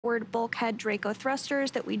forward bulkhead Draco thrusters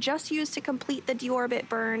that we just used to complete the deorbit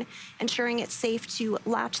burn, ensuring it's safe to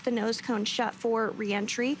latch the nose cone shut for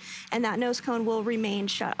re-entry, and that nose cone will remain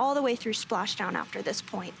shut all the way through splashdown after this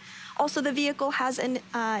point. Also, the vehicle has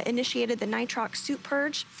initiated the nitrox suit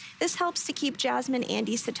purge. This helps to keep Jasmin,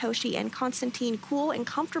 Andy, Satoshi, and Konstantin cool and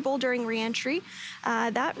comfortable during re-entry.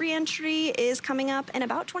 That re-entry is coming up in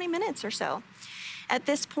about 20 minutes or so. At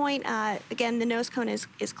this point, again, the nose cone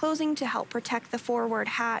is closing to help protect the forward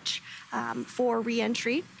hatch for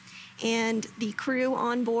re-entry. And the crew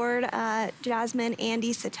on board, Jasmin,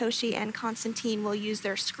 Andy, Satoshi, and Konstantin, will use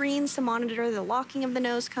their screens to monitor the locking of the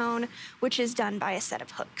nose cone, which is done by a set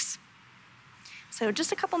of hooks. So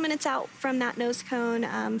just a couple minutes out from that nose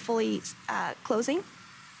cone fully closing.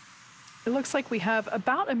 It looks like we have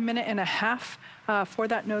about a minute and a half for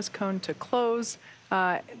that nose cone to close.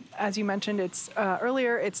 As you mentioned,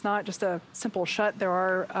 earlier, it's not just a simple shut. There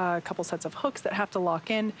are a couple sets of hooks that have to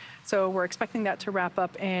lock in. So we're expecting that to wrap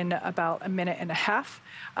up in about a minute and a half.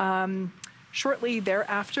 Shortly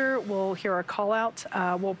thereafter, we'll hear a call out.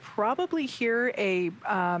 We'll probably hear a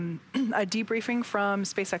debriefing from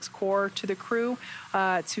SpaceX core to the crew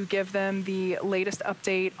to give them the latest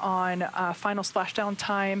update on final splashdown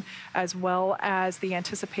time, as well as the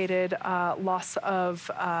anticipated loss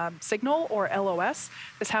of signal, or LOS.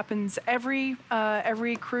 This happens every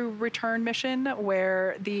crew return mission,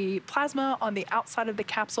 where the plasma on the outside of the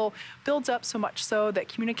capsule builds up so much so that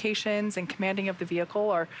communications and commanding of the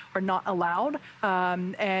vehicle are not allowed.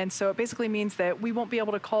 And so it basically means that we won't be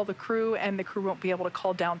able to call the crew, and the crew won't be able to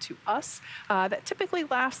call down to us. That typically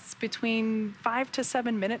lasts between 5 to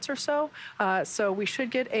 7 minutes or so. So we should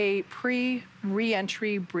get a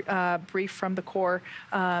pre-re-entry brief from the core,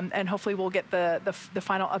 and hopefully we'll get the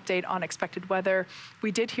final update on expected weather.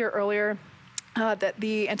 We did hear earlier that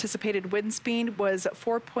the anticipated wind speed was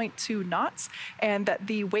 4.2 knots, and that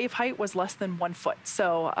the wave height was less than 1 foot.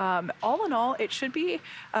 So all in all, it should be,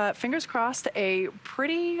 fingers crossed, a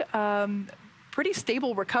pretty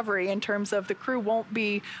stable recovery in terms of the crew won't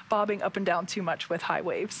be bobbing up and down too much with high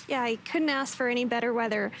waves. Yeah, I couldn't ask for any better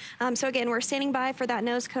weather. So again, we're standing by for that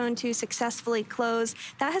nose cone to successfully close.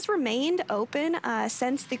 That has remained open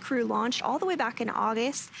since the crew launched all the way back in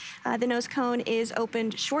August. The nose cone is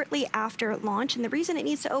opened shortly after launch, and the reason it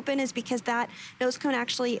needs to open is because that nose cone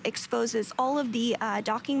actually exposes all of the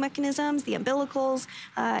docking mechanisms, the umbilicals,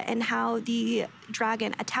 and how the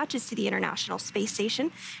Dragon attaches to the International Space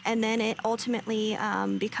Station, and then it ultimately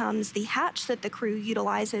becomes the hatch that the crew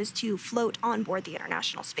utilizes to float on board the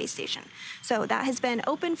International Space Station. So that has been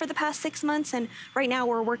open for the past 6 months, and right now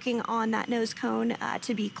we're working on that nose cone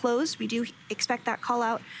to be closed. We do expect that call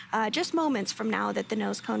out just moments from now that the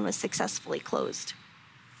nose cone was successfully closed.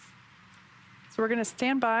 So we're going to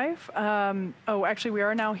stand by. Oh, actually, we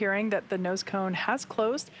are now hearing that the nose cone has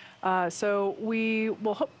closed. So we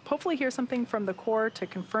will hopefully hear something from the core to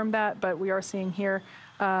confirm that, but we are seeing here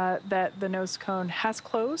that the nose cone has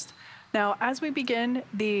closed. Now, as we begin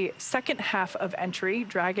the second half of entry,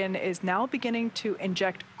 Dragon is now beginning to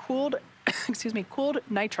inject cooled cooled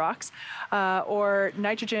nitrox, or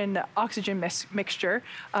nitrogen-oxygen mixture,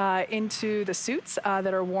 into the suits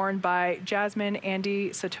that are worn by Jasmin,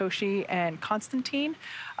 Andy, Satoshi, and Konstantin.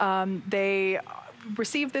 They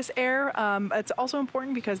receive this air. It's also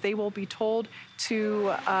important because they will be told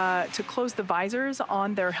to close the visors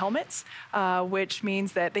on their helmets, which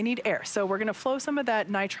means that they need air. So we're going to flow some of that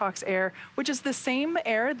nitrox air, which is the same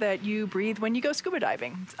air that you breathe when you go scuba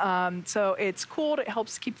diving. So it's cooled, it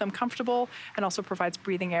helps keep them comfortable, and also provides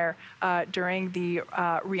breathing air during the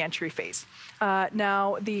re-entry phase.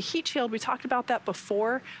 Now, the heat shield, we talked about that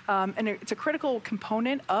before, and it's a critical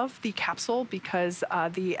component of the capsule because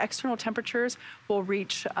the external temperatures will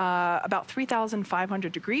reach about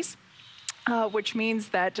 3,500 degrees. Which means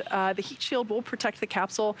that the heat shield will protect the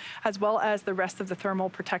capsule as well as the rest of the thermal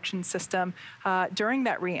protection system during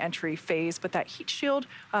that re-entry phase. But that heat shield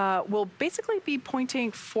will basically be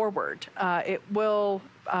pointing forward. It will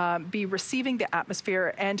be receiving the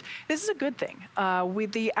atmosphere, and this is a good thing.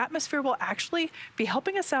 The atmosphere will actually be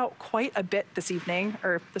helping us out quite a bit this evening,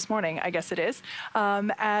 or this morning, I guess it is,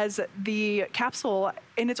 as the capsule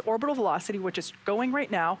in its orbital velocity, which is going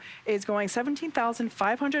right now, is going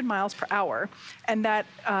 17,500 miles per hour, and that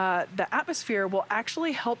the atmosphere will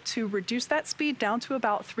actually help to reduce that speed down to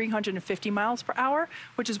about 350 miles per hour,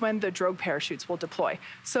 which is when the drogue parachutes will deploy.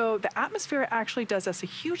 So the atmosphere actually does us a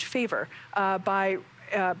huge favor by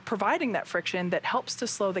providing that friction that helps to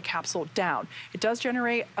slow the capsule down. It does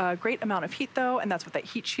generate a great amount of heat, though, and that's what that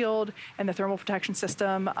heat shield and the thermal protection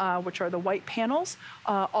system, which are the white panels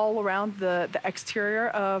all around the exterior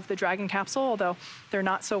of the Dragon capsule, although they're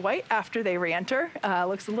not so white after they re-enter.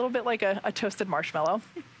 Looks a little bit like a toasted marshmallow.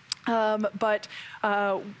 But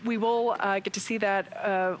we will get to see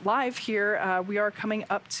that live here. We are coming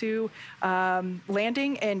up to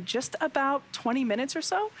landing in just about 20 minutes or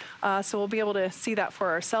so. So we'll be able to see that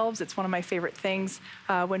for ourselves. It's one of my favorite things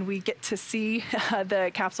when we get to see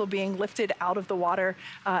the capsule being lifted out of the water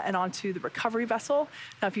and onto the recovery vessel.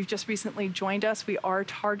 Now, if you've just recently joined us, we are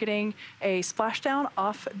targeting a splashdown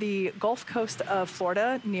off the Gulf Coast of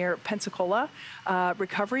Florida near Pensacola.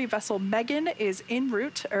 Recovery vessel Megan is en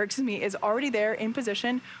route, or excuse me, is already there in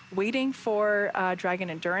position, waiting for Dragon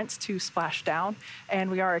Endurance to splash down.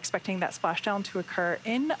 And we are expecting that splashdown to occur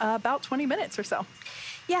in about 20 minutes or so.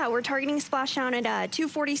 Yeah, we're targeting splashdown at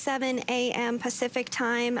 2:47 a.m. Pacific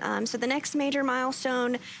time. So the next major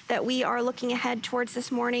milestone that we are looking ahead towards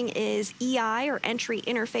this morning is EI, or entry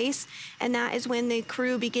interface, and that is when the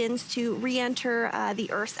crew begins to re-enter the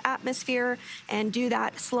Earth's atmosphere and do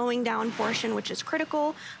that slowing down portion, which is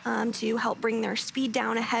critical to help bring their speed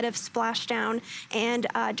down ahead of splashdown. And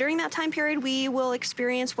during that time period, we will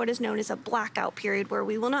experience what is known as a blackout period, where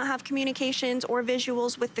we will not have communications or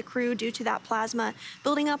visuals with the crew due to that plasma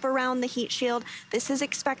building up around the heat shield. This is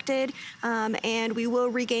expected, and we will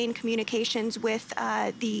regain communications with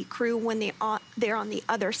the crew when they're on the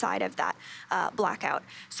other side of that blackout.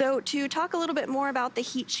 So to talk a little bit more about the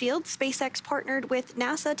heat shield, SpaceX partnered with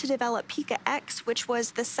NASA to develop Pika-X, which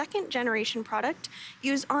was the second generation product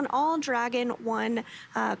used on all Dragon 1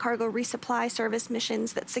 cargo resupply service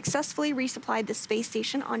missions that successfully resupplied the space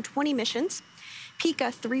station on 20 missions.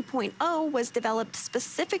 Pika 3.0 was developed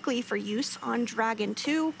specifically for use on Dragon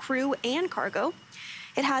 2, crew, and cargo.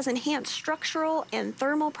 It has enhanced structural and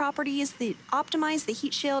thermal properties that optimize the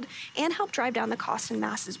heat shield and help drive down the cost and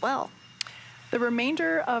mass as well. The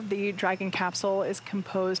remainder of the Dragon capsule is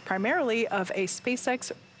composed primarily of a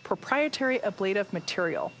SpaceX proprietary ablative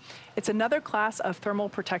material. It's another class of thermal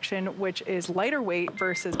protection which is lighter weight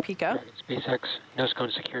versus Pika. SpaceX, nose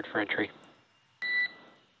cone secured for entry.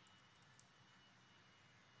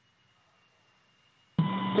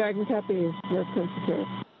 Dragon copies, nose cone secured.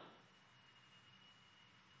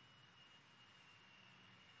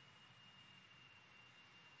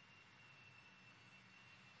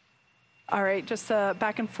 All right, just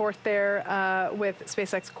back and forth there with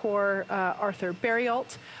SpaceX core Arthur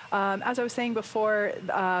Berrialt. As I was saying before,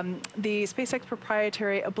 the SpaceX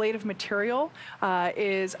proprietary ablative material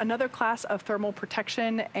is another class of thermal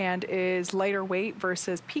protection and is lighter weight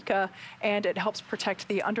versus Pika, and it helps protect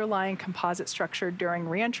the underlying composite structure during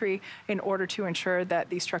reentry in order to ensure that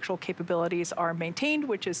the structural capabilities are maintained,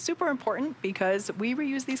 which is super important because we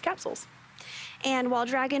reuse these capsules. And while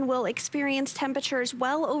Dragon will experience temperatures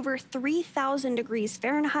well over 3,000 degrees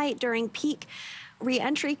Fahrenheit during peak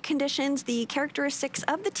re-entry conditions, the characteristics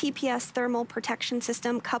of the TPS thermal protection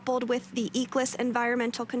system, coupled with the ECLIS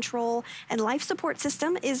environmental control and life support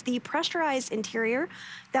system, is the pressurized interior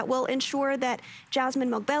that will ensure that Jasmin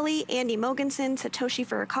Moghbeli, Andy Mogensen, Satoshi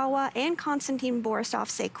Furukawa, and Konstantin Borisov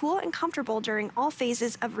stay cool and comfortable during all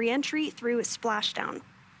phases of re-entry through splashdown.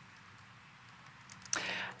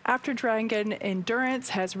 After Dragon Endurance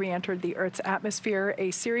has re-entered the Earth's atmosphere, a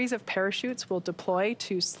series of parachutes will deploy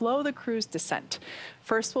to slow the crew's descent.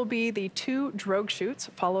 First will be the 2 drogue chutes,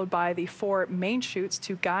 followed by the 4 main chutes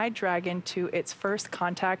to guide Dragon to its first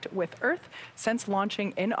contact with Earth since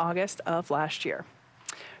launching in August of last year.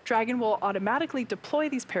 Dragon will automatically deploy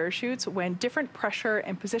these parachutes when different pressure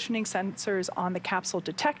and positioning sensors on the capsule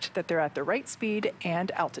detect that they're at the right speed and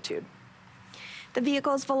altitude. The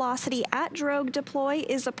vehicle's velocity at drogue deploy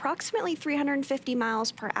is approximately 350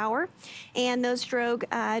 miles per hour, and those drogue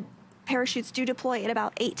parachutes do deploy at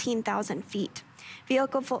about 18,000 feet.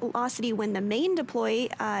 Vehicle velocity when the main deploy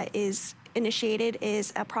is initiated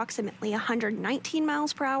is approximately 119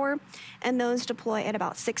 miles per hour, and those deploy at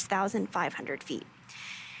about 6,500 feet.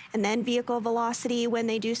 And then vehicle velocity when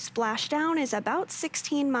they do splashdown is about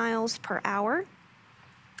 16 miles per hour.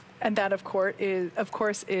 And that, of course,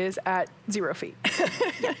 is at 0 feet.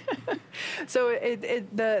 So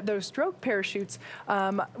those drogue parachutes,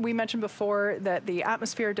 we mentioned before that the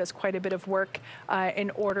atmosphere does quite a bit of work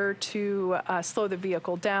in order to slow the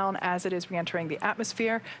vehicle down as it is re-entering the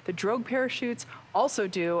atmosphere. The drogue parachutes also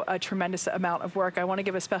do a tremendous amount of work. I want to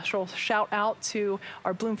give a special shout out to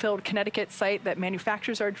our Bloomfield, Connecticut site that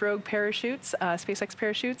manufactures our drogue parachutes, SpaceX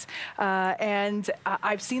parachutes. And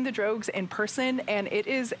I've seen the drogues in person, and it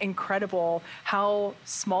is incredible how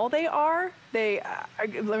small they are. Let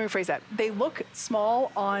me rephrase that. They look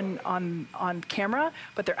small on camera,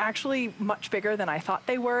 but they're actually much bigger than I thought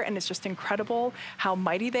they were, and it's just incredible how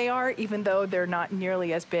mighty they are, even though they're not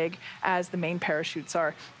nearly as big as the main parachutes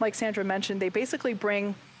are. Like Sandra mentioned, they basically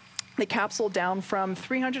bring the capsule down from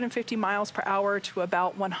 350 miles per hour to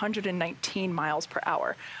about 119 miles per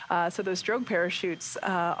hour. So those drogue parachutes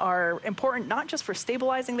are important not just for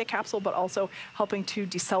stabilizing the capsule, but also helping to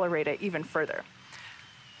decelerate it even further.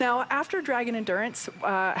 Now, after Dragon Endurance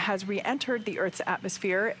has re-entered the Earth's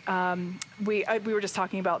atmosphere, we were just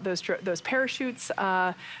talking about those parachutes,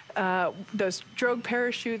 those drogue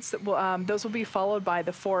parachutes. Those will be followed by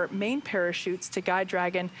the 4 main parachutes to guide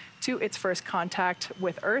Dragon to its first contact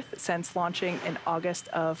with Earth since launching in August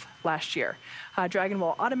of last year. Dragon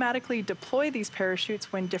will automatically deploy these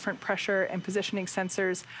parachutes when different pressure and positioning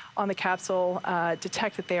sensors on the capsule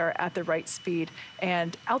detect that they are at the right speed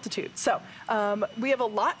and altitude. So we have a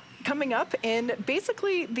lot coming up in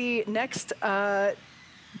basically the next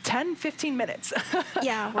 10-15 minutes.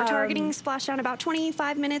 Yeah, we're targeting splashdown about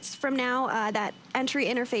 25 minutes from now. That entry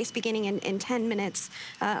interface beginning in 10 minutes,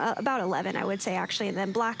 about 11, I would say, actually, and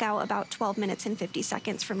then blackout about 12 minutes and 50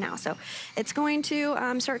 seconds from now. So it's going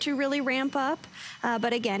to start to really ramp up.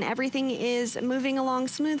 But again, everything is moving along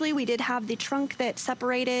smoothly. We did have the trunk that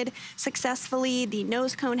separated successfully. The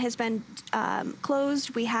nose cone has been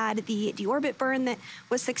closed. We had the deorbit burn that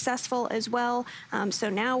was successful as well. So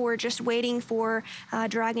now we're just waiting for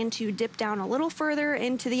Dragon to dip down a little further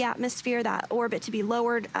into the atmosphere, that orbit to be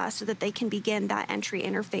lowered so that they can begin that entry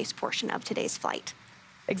interface portion of today's flight.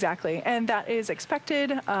 Exactly, and that is expected.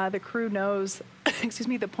 The crew knows, excuse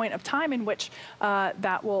me, the point of time in which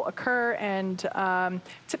that will occur, and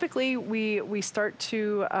typically we start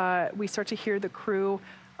to hear the crew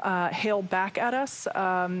hail back at us.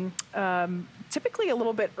 Typically a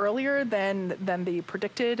little bit earlier than the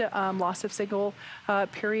predicted loss of signal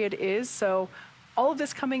period is. So all of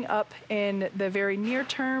this coming up in the very near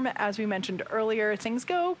term. As we mentioned earlier, things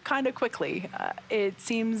go kind of quickly. It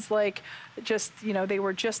seems like they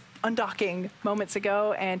were just undocking moments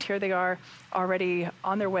ago, and here they are already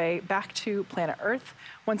on their way back to planet Earth.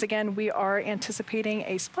 Once again, we are anticipating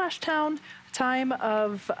a splashdown time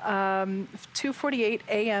of 2:48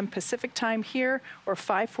 a.m. Pacific time here, or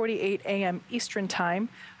 5:48 a.m. Eastern time.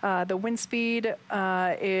 The wind speed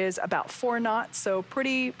is about 4 knots, so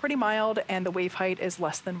pretty mild, and the wave height is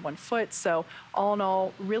less than 1 foot. So all in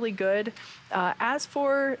all, really good. As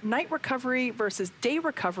for night recovery versus day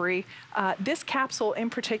recovery, this capsule in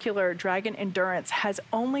particular, Dragon Endurance, has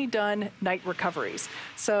only done night recoveries.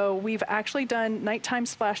 So we've actually done nighttime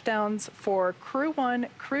splashdowns for Crew-1,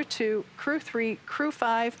 Crew-2, Crew-3,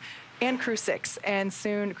 Crew-5, and Crew-6, and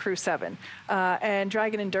soon Crew-7. And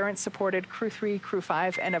Dragon Endurance supported Crew-3,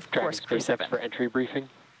 Crew-5, and of course Crew-7. For entry briefing.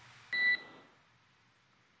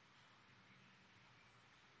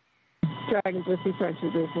 Dragon's with you for entry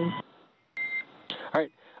briefing. All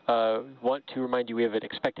right. Want to remind you we have an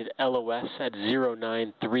expected LOS at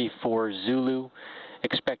 0934 Zulu,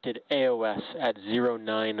 expected AOS at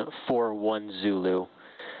 0941 Zulu.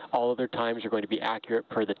 All other times are going to be accurate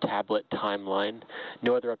per the tablet timeline.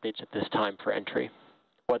 No other updates at this time for entry.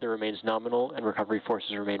 Weather remains nominal, and recovery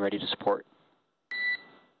forces remain ready to support.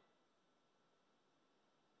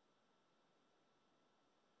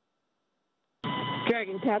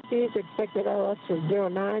 Dragon copies, expected LS from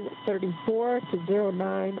 0934 to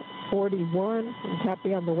 0941, and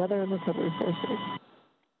copy on the weather and recovery forces.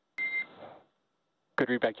 Good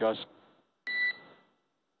readback, Jaws.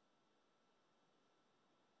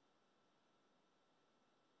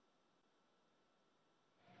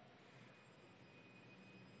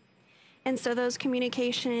 And so those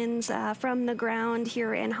communications from the ground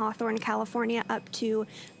here in Hawthorne, California, up to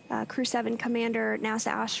Crew-7 Commander, NASA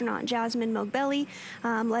astronaut Jasmin Moghbeli,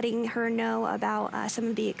 letting her know about some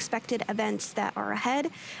of the expected events that are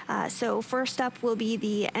ahead. So first up will be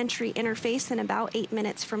the entry interface in about 8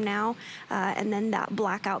 minutes from now, and then that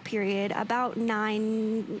blackout period about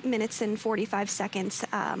 9 minutes and 45 seconds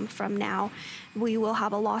from now. We will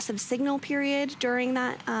have a loss of signal period during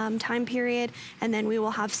that time period, and then we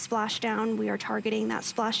will have splashdown. We are targeting that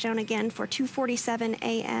splashdown again for 2:47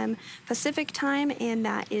 a.m. Pacific time, and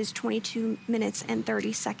that is 22 minutes and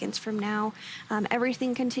 30 seconds from now.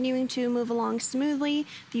 Everything continuing to move along smoothly.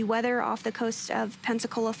 The weather off the coast of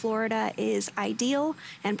Pensacola, Florida is ideal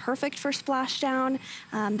and perfect for splashdown.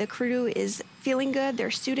 The crew is feeling good.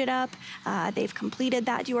 They're suited up. They've completed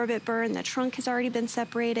that deorbit burn. The trunk has already been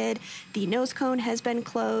separated. The nose cone has been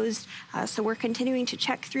closed. So we're continuing to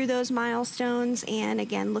check through those milestones, and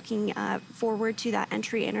again, looking forward to that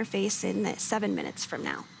entry interface in 7 minutes from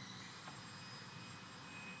now.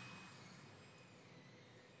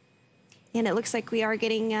 And it looks like we are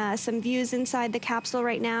getting some views inside the capsule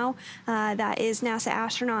right now. That is NASA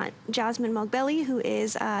astronaut Jasmin Moghbeli, who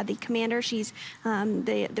is the commander. She's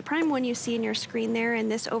the prime one you see in your screen there, and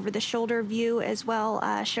this over-the-shoulder view as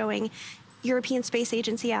well, showing European Space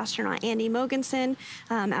Agency astronaut Andy Mogensen.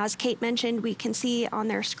 As Kate mentioned, we can see on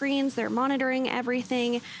their screens, they're monitoring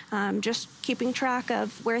everything, just keeping track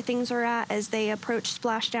of where things are at as they approach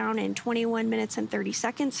splashdown in 21 minutes and 30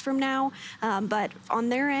 seconds from now. But on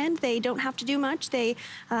their end, they don't have to do much. They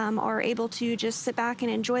are able to just sit back and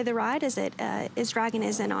enjoy the ride as Dragon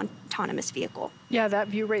is an autonomous vehicle. Yeah, that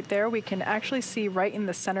view right there, we can actually see right in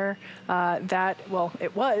the center well,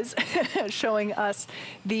 it was showing us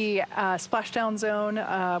the splashdown zone.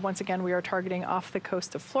 Once again, we are targeting off the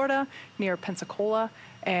coast of Florida near Pensacola.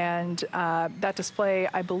 And that display,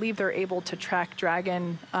 I believe they're able to track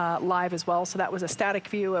Dragon live as well. So that was a static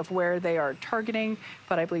view of where they are targeting,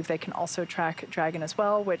 but I believe they can also track Dragon as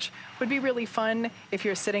well, which would be really fun if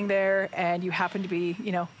you're sitting there and you happen to be,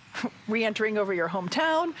 re-entering over your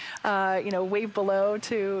hometown, wave below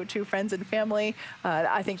to friends and family.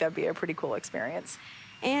 I think that'd be a pretty cool experience.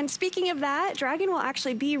 And speaking of that, Dragon will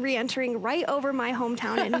actually be re-entering right over my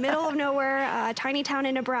hometown in the middle of nowhere, a tiny town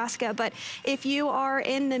in Nebraska. But if you are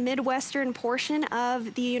in the Midwestern portion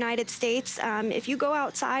of the United States, if you go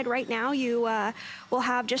outside right now, you will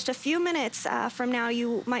have just a few minutes from now,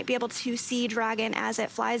 you might be able to see Dragon as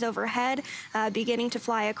it flies overhead, beginning to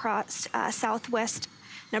fly across southwest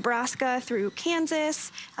Nebraska through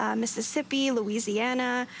Kansas, Mississippi,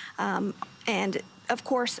 Louisiana, and of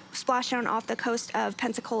course, splashdown off the coast of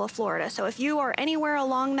Pensacola, Florida. So if you are anywhere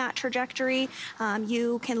along that trajectory,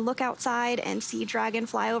 you can look outside and see Dragon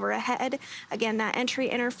fly over ahead. Again, that entry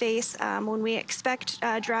interface, when we expect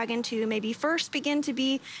Dragon to maybe first begin to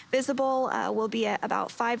be visible, will be at about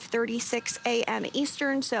 5:36 a.m.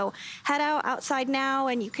 Eastern. So head outside now,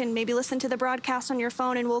 and you can maybe listen to the broadcast on your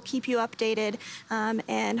phone, and we'll keep you updated.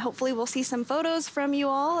 And hopefully we'll see some photos from you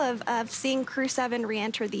all of seeing Crew-7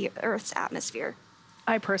 re-enter the Earth's atmosphere.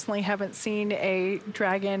 I personally haven't seen a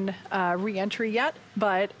Dragon re-entry yet,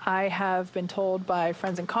 but I have been told by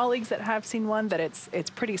friends and colleagues that have seen one that it's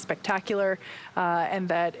pretty spectacular and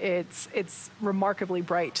that it's remarkably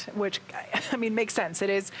bright, which I mean makes sense. It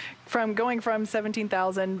is going from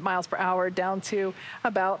 17,000 miles per hour down to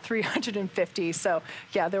about 350. So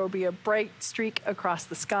yeah, there will be a bright streak across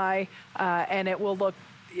the sky, and it will look.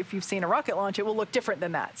 If you've seen a rocket launch, it will look different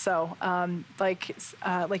than that. So, like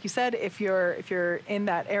you said, if you're in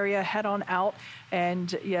that area, head on out,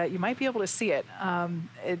 and yeah, you might be able to see it.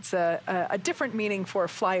 It's a different meaning for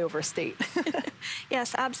flyover state.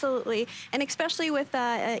 Yes, absolutely, and especially with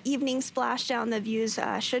evening splashdown, the views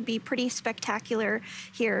should be pretty spectacular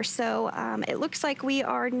here. So it looks like we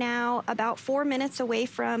are now about 4 minutes away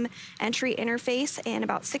from entry interface and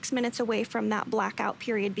about 6 minutes away from that blackout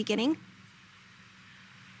period beginning.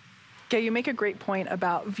 Yeah, you make a great point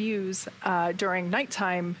about views during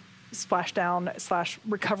nighttime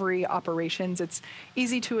splashdown/recovery operations. It's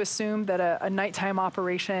easy to assume that a nighttime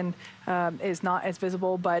operation is not as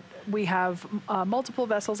visible, but we have multiple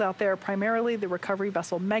vessels out there, primarily the recovery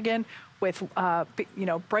vessel Megan, with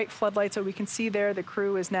bright floodlights. So we can see there the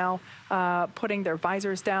crew is now putting their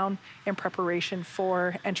visors down in preparation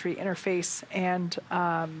for entry interface and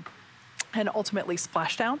ultimately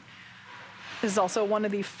splashdown. This is also one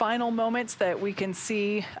of the final moments that we can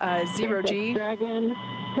see zero-G. Dragon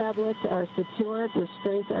tablets are secured,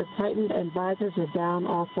 restraints are tightened, and visors are down,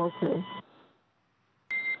 all 4 crew.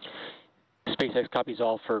 SpaceX copies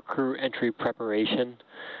all for crew entry preparation.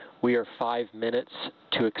 We are 5 minutes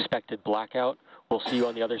to expected blackout. We'll see you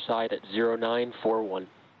on the other side at 0941.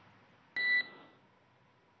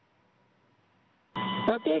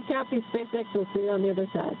 Okay, copy, SpaceX. We'll see you on the other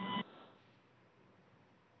side.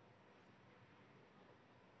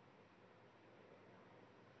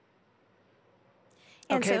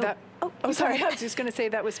 And okay, so, sorry. I was just going to say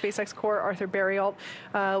that was SpaceX core Arthur Berrialt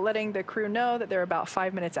letting the crew know that they're about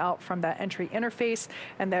 5 minutes out from that entry interface,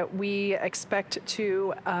 and that we expect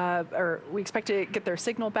to get their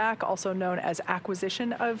signal back, also known as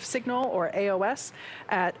acquisition of signal, or AOS,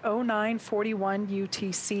 at 0941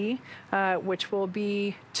 UTC, which will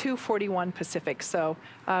be 2:41 Pacific. So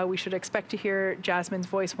we should expect to hear Jasmin's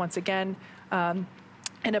voice once again.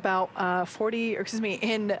 in about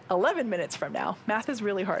in 11 minutes from now. Math is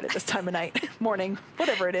really hard at this time of night, morning,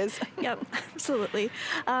 whatever it is. Yep, absolutely.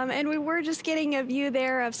 And we were just getting a view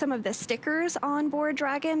there of some of the stickers on board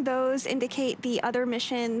Dragon. Those indicate the other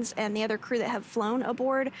missions and the other crew that have flown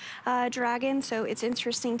aboard Dragon. So it's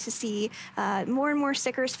interesting to see more and more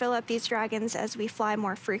stickers fill up these Dragons as we fly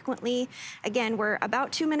more frequently. Again, we're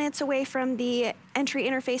about 2 minutes away from the entry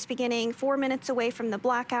interface beginning, 4 minutes away from the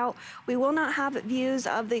blackout. We will not have views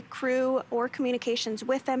of the crew or communications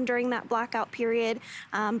with them during that blackout period.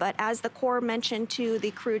 But as the Corps mentioned to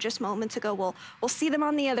the crew just moments ago, we'll see them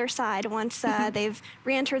on the other side once they've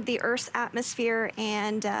re-entered the Earth's atmosphere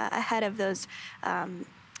and ahead of those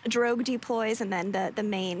drogue deploys and then the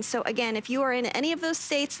main. So again, if you are in any of those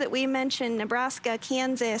states that we mentioned, Nebraska,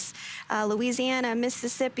 Kansas, Louisiana,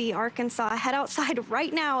 Mississippi, Arkansas, head outside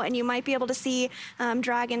right now and you might be able to see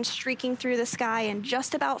Dragon streaking through the sky in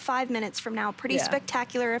just about 5 minutes from now. Pretty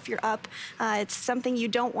spectacular if you're up. It's something you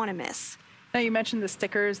don't want to miss. Now, you mentioned the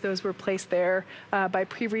stickers. Those were placed there by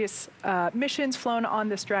previous missions flown on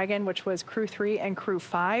this Dragon, which was Crew-3 and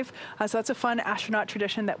Crew-5. So that's a fun astronaut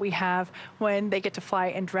tradition that we have when they get to fly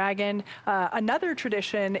in Dragon. Another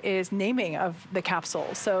tradition is naming of the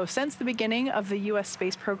capsule. So since the beginning of the U.S.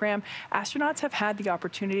 space program, astronauts have had the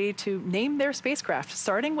opportunity to name their spacecraft,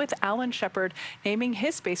 starting with Alan Shepard naming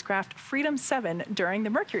his spacecraft Freedom-7 during the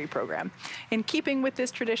Mercury program. In keeping with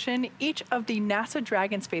this tradition, each of the NASA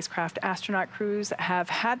Dragon spacecraft astronaut crews have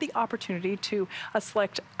had the opportunity to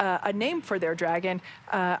select a name for their Dragon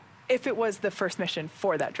if it was the first mission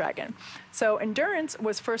for that Dragon. So Endurance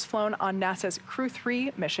was first flown on NASA's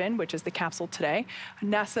Crew-3 mission, which is the capsule today.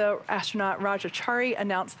 NASA astronaut Rajachari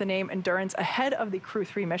announced the name Endurance ahead of the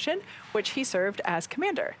Crew-3 mission, which he served as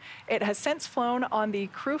commander. It has since flown on the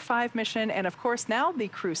Crew-5 mission and, of course, now the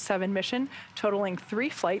Crew-7 mission, totaling 3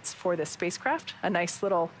 flights for this spacecraft. A nice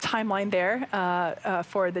little timeline there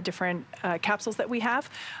for the different capsules that we have.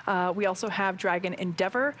 We also have Dragon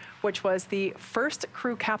Endeavour, which was the first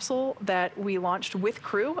crew capsule that we launched with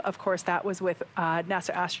crew. Of course, that was with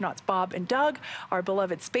NASA astronauts Bob and Doug, our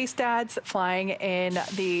beloved space dads, flying in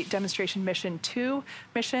the Demonstration Mission 2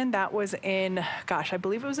 mission. That was in, gosh, I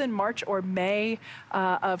believe it was in March or May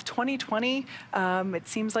of 2020. It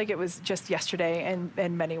seems like it was just yesterday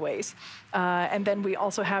in many ways. And then we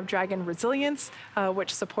also have Dragon Resilience,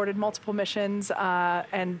 which supported multiple missions,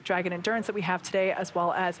 and Dragon Endurance that we have today, as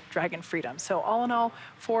well as Dragon Freedom. So all in all,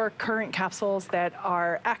 4 current capsules that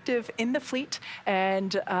are active in the fleet.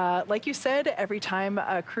 And like you said, every time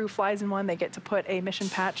a crew flies in one, they get to put a mission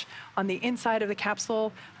patch on the inside of the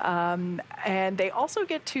capsule. And they also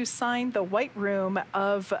get to sign the white room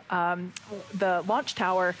of the launch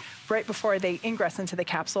tower right before they ingress into the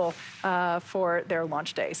capsule for their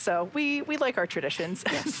launch day. So we like our traditions.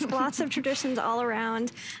 Yes, lots of traditions all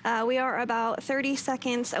around. We are about 30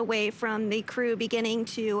 seconds away from the crew beginning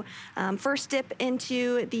to first dip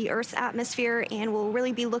into the Earth's atmosphere, and we'll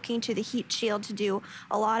really be looking to the heat shield to do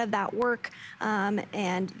a lot of that work.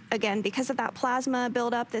 And again, because of that plasma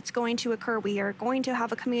buildup that's going to occur, we are going to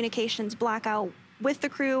have a communications blackout with the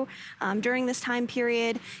crew during this time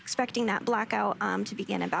period, expecting that blackout to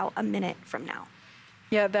begin about a minute from now.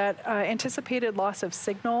 Yeah, that anticipated loss of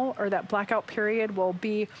signal, or that blackout period, will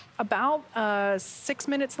be about 6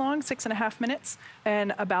 minutes long, 6.5 minutes,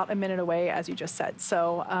 and about a minute away, as you just said.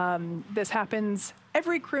 So this happens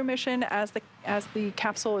every crew mission as the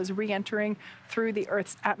capsule is re-entering through the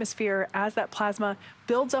Earth's atmosphere, as that plasma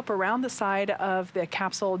builds up around the side of the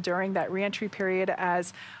capsule during that re-entry period,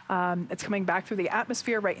 as it's coming back through the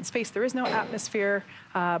atmosphere. Right in space, there is no atmosphere,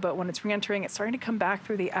 but when it's re-entering, it's starting to come back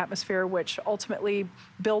through the atmosphere, which ultimately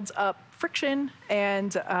builds up friction,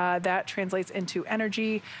 and that translates into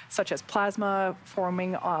energy, such as plasma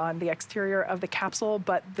forming on the exterior of the capsule.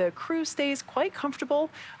 But the crew stays quite comfortable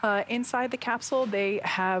inside the capsule. They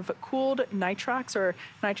have cooled nitrox, or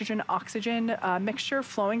nitrogen-oxygen mixture,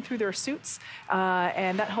 flowing through their suits,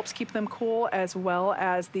 and that helps keep them cool, as well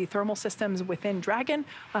as the thermal systems within Dragon.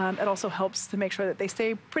 It also helps to make sure that they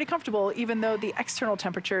stay pretty comfortable, even though the external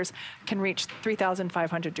temperatures can reach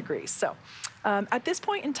 3,500 degrees. So at this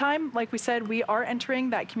point in time, like we said, we are entering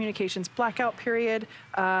that communications blackout period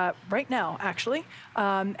right now, actually.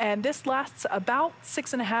 And this lasts about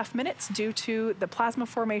 6.5 minutes due to the plasma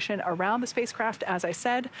formation around the spacecraft, as I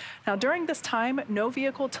said. Now, during this time, no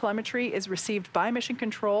vehicle telemetry is received by Mission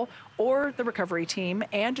Control or the recovery team,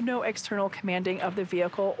 and no external commanding of the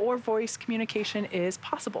vehicle or voice communication is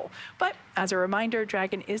possible. But as a reminder,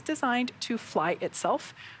 Dragon is designed to fly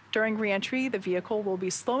itself. During reentry, the vehicle will be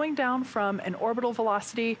slowing down from an orbital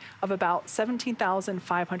velocity of about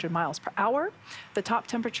 17,500 miles per hour. The top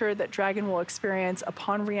temperature that Dragon will experience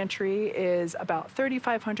upon reentry is about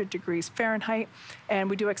 3,500 degrees Fahrenheit, and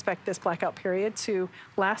we do expect this blackout period to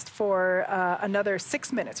last for another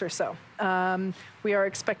 6 minutes or so. We are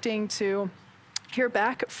expecting to hear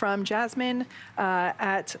back from Jasmin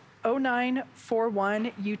at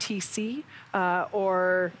 0941 UTC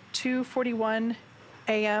or 2:41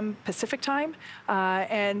 a.m. Pacific time,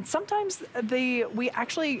 and sometimes we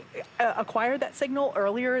actually acquire that signal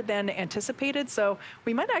earlier than anticipated, so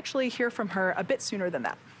we might actually hear from her a bit sooner than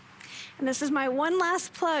that. And this is my one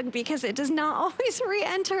last plug because it does not always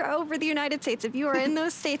re-enter over the United States. If you are in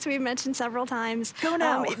those states we've mentioned several times, go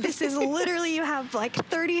now. This is literally, you have like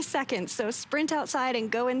 30 seconds, so sprint outside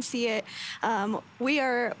and go and see it. We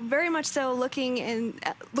are very much so looking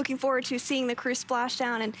forward to seeing the crew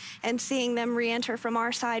splashdown and seeing them re-enter from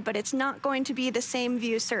our side, but it's not going to be the same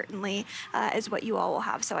view, certainly, as what you all will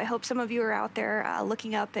have. So I hope some of you are out there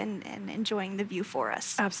looking up and enjoying the view for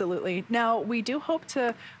us. Absolutely. Now, we do hope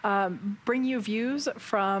to bring you views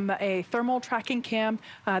from a thermal tracking cam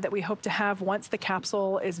that we hope to have once the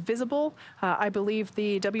capsule is visible. I believe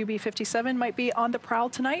the WB-57 might be on the prowl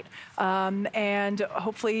tonight, and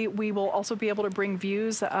hopefully we will also be able to bring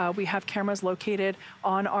views. We have cameras located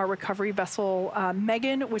on our recovery vessel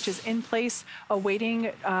Megan, which is in place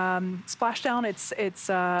awaiting splashdown. It's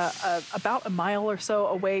about a mile or so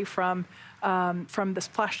away from the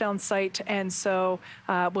splashdown site, and so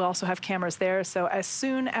we'll also have cameras there. So as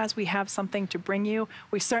soon as we have something to bring you,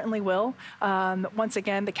 we certainly will. Once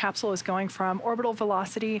again, the capsule is going from orbital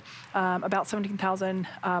velocity about 17,000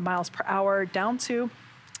 miles per hour down to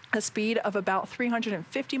a speed of about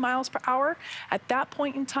 350 miles per hour. At that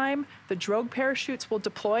point in time, the drogue parachutes will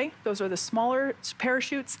deploy. Those are the smaller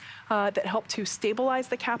parachutes that help to stabilize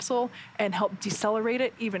the capsule and help decelerate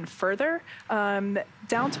it even further,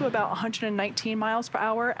 down to about 119 miles per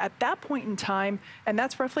hour. At that point in time, and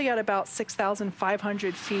that's roughly at about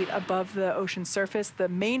 6,500 feet above the ocean surface, the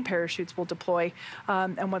main parachutes will deploy.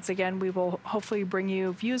 And once again, we will hopefully bring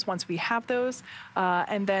you views once we have those.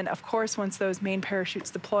 And then, of course, once those main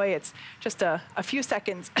parachutes deploy, it's just a few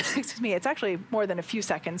seconds. Excuse me, it's actually more than a few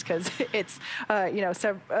seconds because it's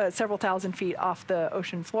several thousand feet off the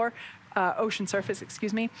ocean floor. Ocean surface,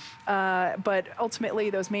 excuse me. But ultimately,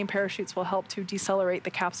 those main parachutes will help to decelerate the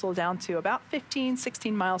capsule down to about 15,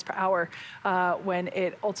 16 miles per hour when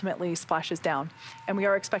it ultimately splashes down. And we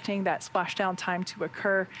are expecting that splashdown time to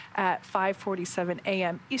occur at 5:47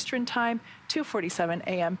 a.m. Eastern Time, 2:47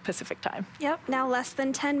 a.m. Pacific Time. Yep, now less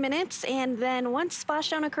than 10 minutes, and then once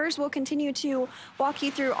splashdown occurs, we'll continue to walk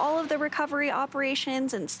you through all of the recovery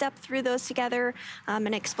operations and step through those together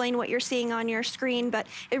and explain what you're seeing on your screen. But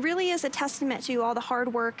it really is a testament to all the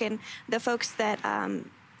hard work and the folks that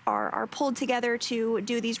are pulled together to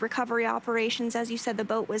do these recovery operations. As you said, the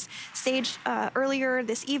boat was staged earlier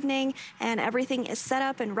this evening, and everything is set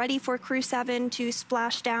up and ready for Crew-7 to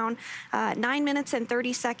splash down 9 minutes and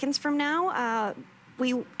 30 seconds from now.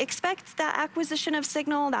 We expect that acquisition of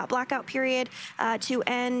signal, that blackout period, to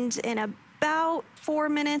end in about 4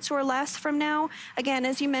 minutes or less from now. Again,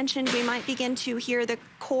 as you mentioned, we might begin to hear the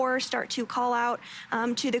Corps start to call out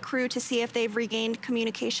to the crew to see if they've regained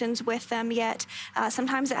communications with them yet.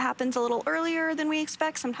 Sometimes it happens a little earlier than we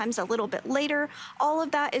expect, sometimes a little bit later. All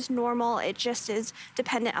of that is normal. It just is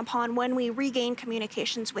dependent upon when we regain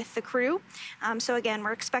communications with the crew. So again,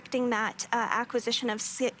 we're expecting that acquisition of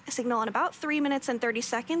signal in about 3 minutes and 30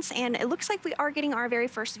 seconds. And it looks like we are getting our very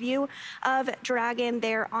first view of Dragon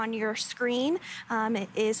there on your screen. It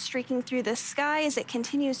is streaking through the sky as it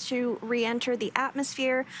continues to re-enter the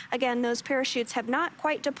atmosphere. Again, those parachutes have not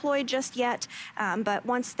quite deployed just yet, but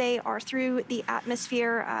once they are through the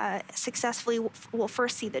atmosphere successfully, we'll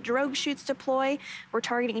first see the drogue chutes deploy. We're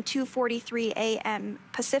targeting 2:43 a.m.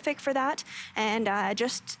 Pacific for that, and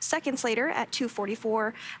just seconds later at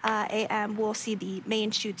 2:44 a.m. we'll see the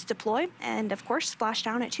main chutes deploy, and of course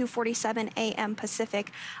splashdown at 2:47 a.m.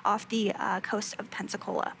 Pacific off the coast of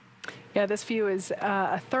Pensacola. Yeah, this view is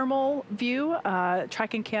a thermal view,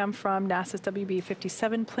 tracking cam from NASA's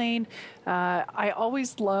WB-57 plane. I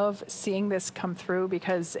always love seeing this come through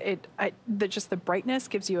because just the brightness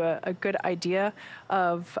gives you a good idea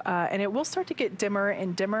of, and it will start to get dimmer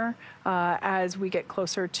and dimmer as we get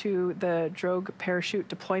closer to the drogue parachute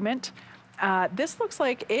deployment. This looks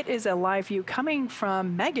like it is a live view coming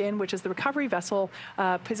from Megan, which is the recovery vessel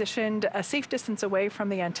positioned a safe distance away from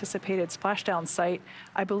the anticipated splashdown site.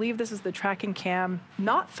 I believe this is the tracking cam,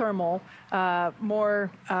 not thermal, more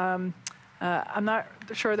I'm not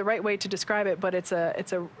sure the right way to describe it, but it's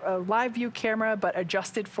a live view camera, but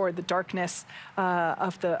adjusted for the darkness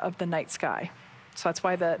of the night sky. So that's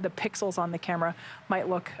why the pixels on the camera might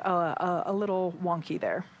look a little wonky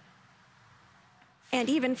there. And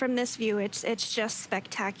even from this view, it's just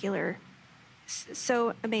spectacular.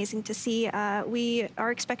 So amazing to see. We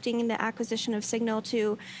are expecting the acquisition of signal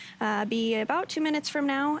to be about 2 minutes from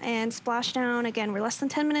now, and splashdown, again, we're less than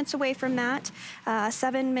 10 minutes away from that,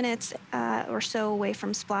 7 minutes or so away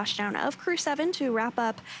from splashdown of Crew-7 to wrap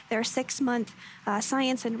up their 6-month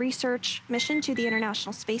science and research mission to the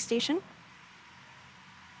International Space Station.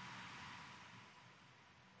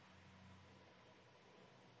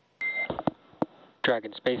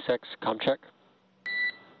 Dragon SpaceX, ComCheck.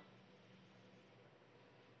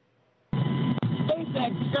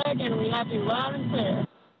 SpaceX Dragon, we have you loud and clear.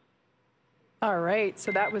 All right,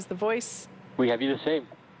 so that was the voice. We have you the same.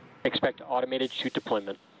 Expect automated chute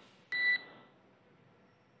deployment.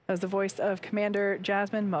 That was the voice of Commander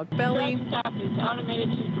Jasmin Moghbeli. Copies, automated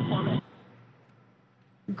chute deployment.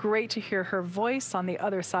 Great to hear her voice on the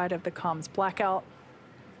other side of the comms blackout.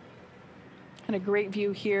 And a great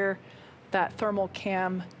view here, that thermal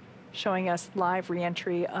cam showing us live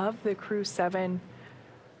reentry of the Crew-7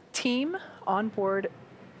 team on board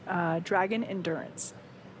Dragon Endurance.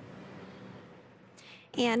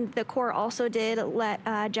 And the Corps also did let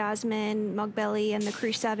Jasmin Moghbeli and the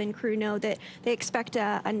Crew-7 crew know that they expect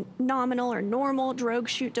a nominal or normal drogue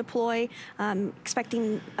chute deploy,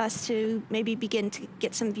 expecting us to maybe begin to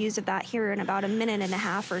get some views of that here in about 1.5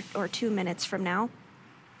 minutes or 2 minutes from now.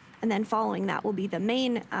 And then following that will be the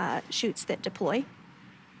main chutes that deploy.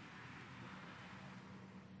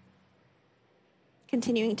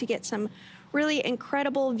 Continuing to get some really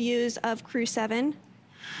incredible views of Crew-7.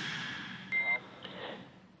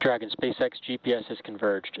 Dragon SpaceX GPS has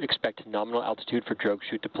converged. Expect nominal altitude for drogue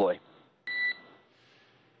chute deploy.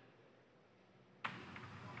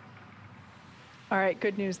 All right,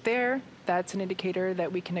 good news there. That's an indicator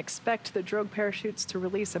that we can expect the drogue parachutes to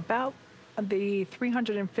release about the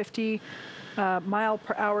 350 mile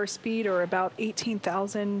per hour speed, or about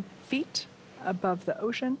 18,000 feet above the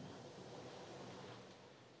ocean.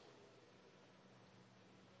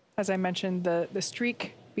 As I mentioned, the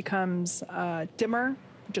streak becomes dimmer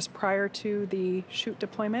just prior to the chute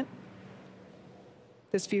deployment.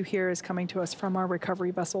 This view here is coming to us from our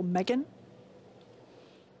recovery vessel, Megan,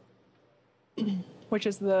 which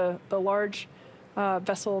is the large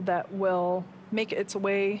vessel that will make its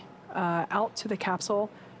way out to the capsule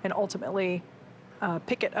and ultimately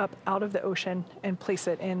pick it up out of the ocean and place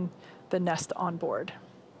it in the nest on board.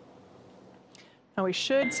 Now we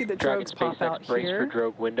should see the drogues pop out brace here. For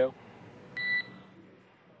drogue window.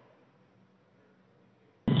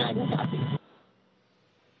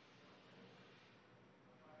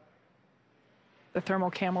 The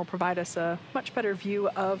thermal cam will provide us a much better view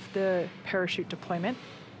of the parachute deployment.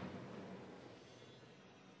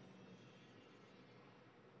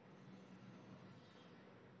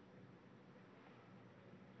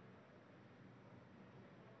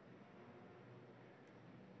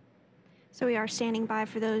 So we are standing by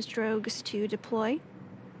for those drogues to deploy.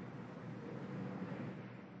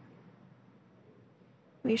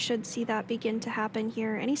 We should see that begin to happen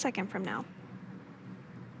here any second from now.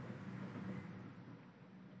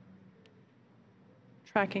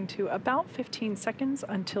 Tracking to about 15 seconds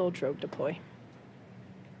until drogue deploy.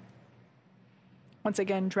 Once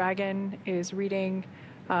again, Dragon is reading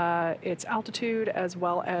its altitude as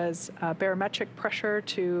well as barometric pressure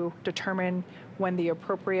to determine when the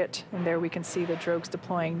appropriate, and there we can see the drogues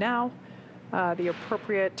deploying now, the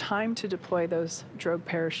appropriate time to deploy those drogue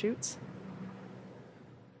parachutes.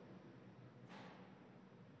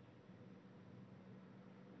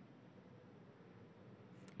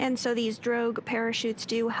 And so these drogue parachutes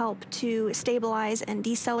do help to stabilize and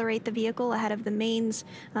decelerate the vehicle ahead of the mains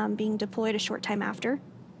being deployed a short time after.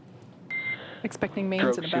 Expecting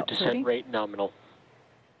mains at about 30. Descent rate nominal.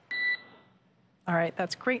 All right,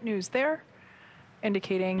 that's great news there,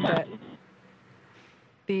 indicating that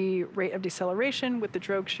the rate of deceleration with the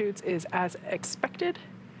drogue chutes is as expected.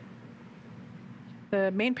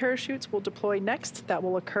 The main parachutes will deploy next. That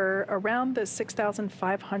will occur around the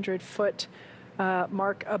 6,500 foot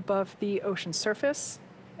mark above the ocean surface.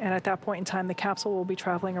 And at that point in time, the capsule will be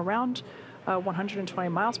traveling around 120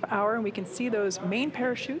 miles per hour, and we can see those main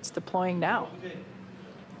parachutes deploying now.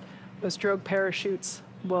 Those drogue parachutes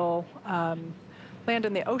will land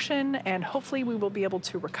in the ocean, and hopefully we will be able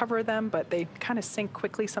to recover them, but they kind of sink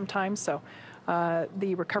quickly sometimes, so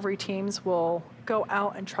the recovery teams will go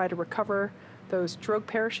out and try to recover those drogue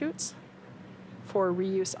parachutes for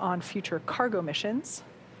reuse on future cargo missions.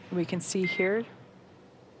 We can see here.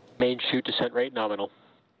 Main chute descent rate nominal.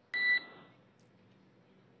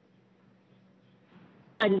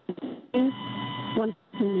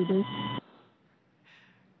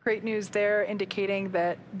 Great news there, indicating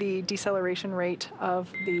that the deceleration rate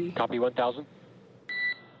of the... Copy 1,000.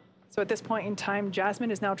 So at this point in time,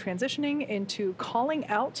 Jasmin is now transitioning into calling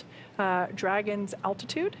out Dragon's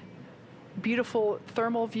altitude. Beautiful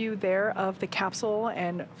thermal view there of the capsule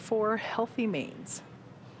and 4 healthy mains.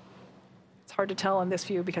 It's hard to tell in this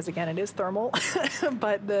view because, again, it is thermal,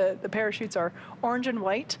 but the parachutes are orange and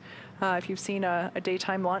white. If you've seen a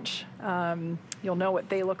daytime launch, you'll know what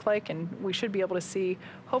they look like, and we should be able to see,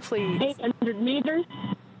 hopefully... 800 meters.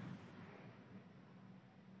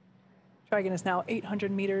 Dragon is now 800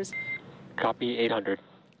 meters. Copy 800.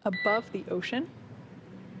 Above the ocean.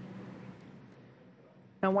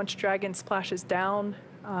 Now, once Dragon splashes down,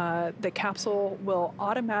 the capsule will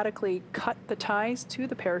automatically cut the ties to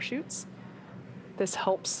the parachutes. This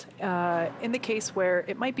helps in the case where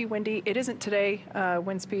it might be windy. It isn't today.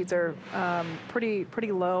 Wind speeds are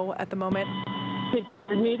pretty low at the moment.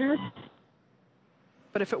 600 meters.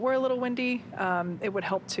 But if it were a little windy, it would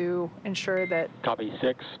help to ensure that... Copy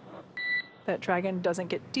 6. That Dragon doesn't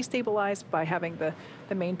get destabilized by having the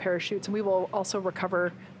main parachutes. And we will also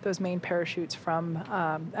recover those main parachutes from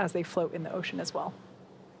as they float in the ocean as well.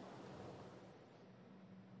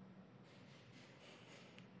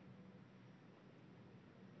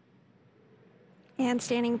 And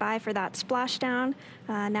standing by for that splashdown,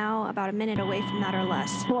 now about a minute away from that or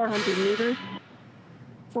less. 400 meters.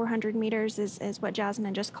 400 meters is what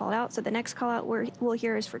Jasmin just called out. So the next call out we'll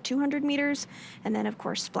hear is for 200 meters, and then of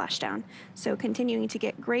course splashdown. So continuing to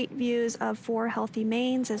get great views of 4 healthy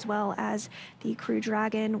mains, as well as the Crew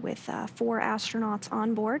Dragon with 4 astronauts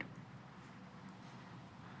on board.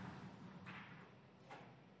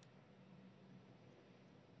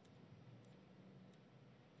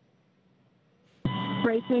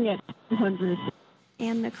 Bracing at 200.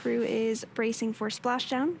 And the crew is bracing for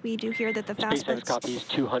splashdown. We do hear that the fast SpaceX boats... copies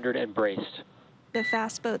 200 and braced. The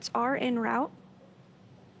fast boats are en route.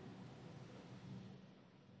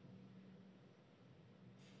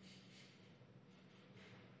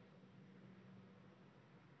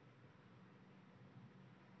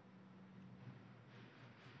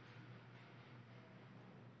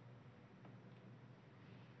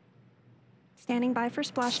 Standing by for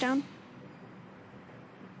splashdown.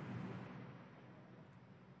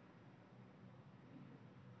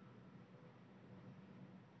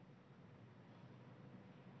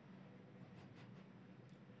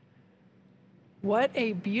 What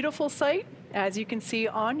a beautiful sight. As you can see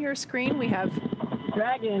on your screen, we have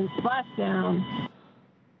Dragon splashdown.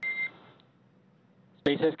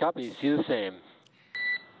 SpaceX copies, see the same.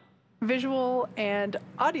 visual and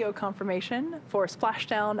audio confirmation for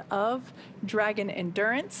splashdown of Dragon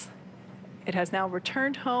Endurance. It has now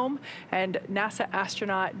returned home, and NASA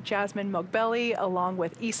astronaut Jasmin Moghbeli, along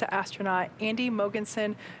with ESA astronaut Andy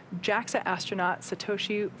Mogensen, JAXA astronaut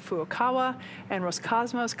Satoshi Furukawa, and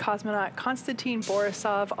Roscosmos cosmonaut Konstantin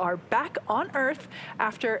Borisov are back on Earth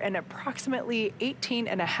after an approximately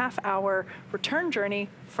 18.5-hour return journey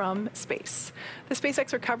from space. The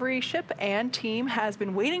SpaceX recovery ship and team has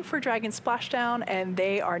been waiting for Dragon splashdown, and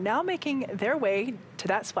they are now making their way to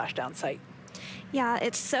that splashdown site. Yeah,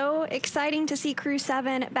 it's so exciting to see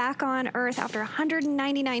Crew-7 back on Earth after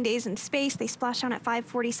 199 days in space. They splashed down at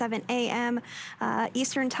 5:47 a.m.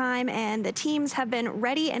 Eastern Time, and the teams have been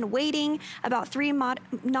ready and waiting about 3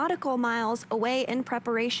 nautical miles away in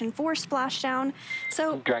preparation for splashdown.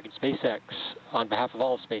 So, Dragon SpaceX, on behalf of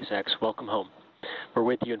all of SpaceX, welcome home. We're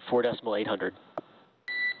with you in 4.800.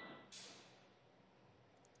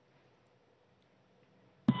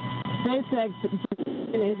 SpaceX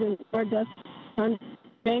is in 4.800.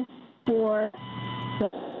 Thanks for the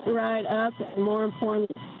ride up, and more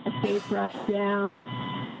importantly, the safe ride down.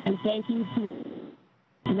 And thank you to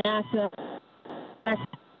NASA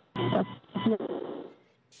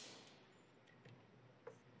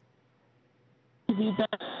to be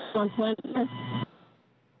back on planet Earth.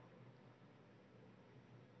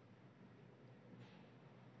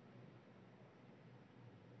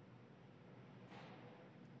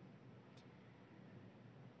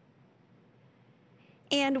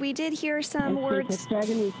 and we did hear some words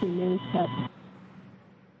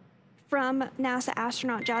from NASA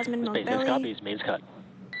astronaut Jasmin SpaceX Moghbeli. copies, mains cut.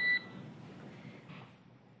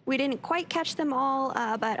 We didn't quite catch them all,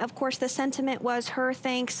 but of course the sentiment was her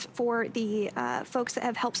thanks for the folks that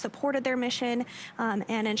have helped supported their mission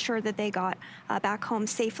and ensured that they got back home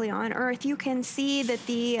safely on Earth. You can see that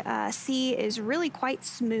the sea is really quite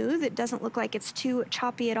smooth. It doesn't look like it's too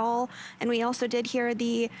choppy at all. And we also did hear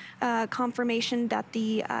the confirmation that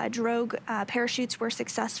the drogue parachutes were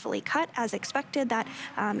successfully cut as expected. That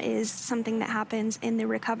is something that happens in the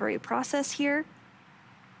recovery process here.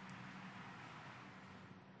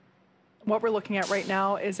 What we're looking at right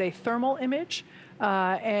now is a thermal image.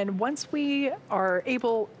 And once we are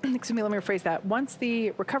able, excuse me, let me rephrase that. Once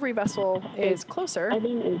the recovery vessel is closer. I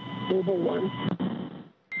think it's stable 1.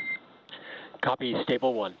 Copy,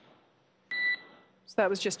 stable 1. So that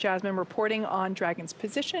was just Jasmin reporting on Dragon's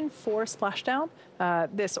position for splashdown.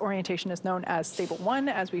 This orientation is known as stable 1,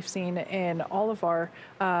 as we've seen in all of our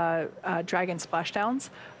Dragon splashdowns.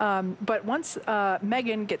 But once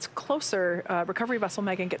Megan gets closer, recovery vessel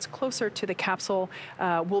Megan gets closer to the capsule,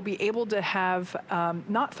 we'll be able to have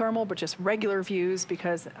not thermal, but just regular views,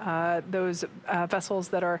 because those vessels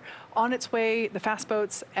that are on its way, the fast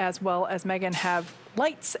boats, as well as Megan, have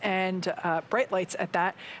lights and bright lights at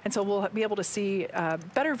that. And so we'll be able to see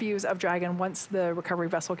better views of Dragon once the recovery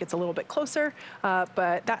vessel gets a little bit closer.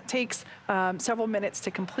 But that takes several minutes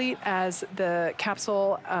to complete, as the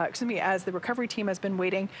capsule, as the recovery team has been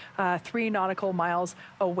waiting 3 nautical miles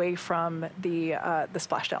away from the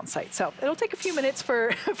splashdown site. So it'll take a few minutes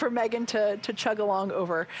for Megan to chug along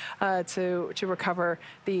over to recover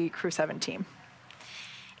the Crew-7 team.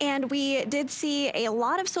 And we did see a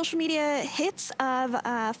lot of social media hits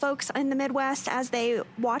of folks in the Midwest as they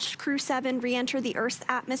watched Crew-7 re-enter the Earth's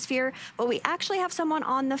atmosphere. But we actually have someone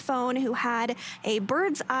on the phone who had a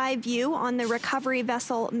bird's eye view on the recovery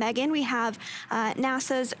vessel Megan. We have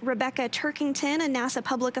NASA's Rebecca Turkington, a NASA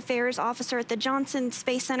public affairs officer at the Johnson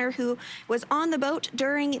Space Center, who was on the boat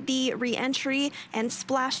during the re-entry and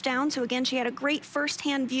splashdown. So again, she had a great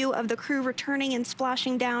firsthand view of the crew returning and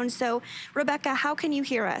splashing down. So Rebecca, how can you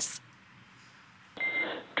hear us?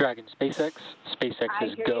 Dragon SpaceX. SpaceX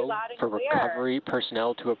is go for recovery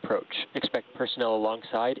personnel to approach. Expect personnel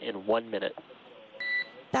alongside in 1 minute.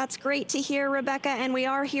 That's great to hear, Rebecca, and we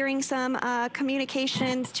are hearing some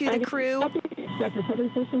communications to the crew. Expect recovery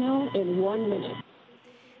personnel in 1 minute.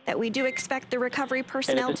 That we do expect the recovery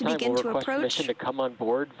personnel to begin to approach. And at this time, we'll request permission to come on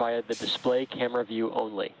board via the display camera view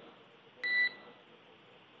only.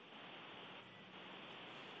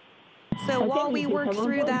 So while we work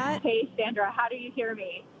through that. Hey, Sandra, how do you hear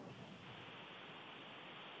me?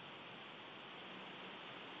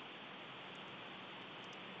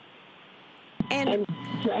 And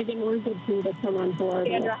Dragon wanted to come on board.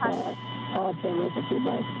 Sandra, all cameras if you'd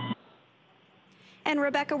like. And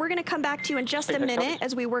Rebecca, we're going to come back to you in just a minute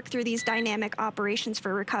as we work through these dynamic operations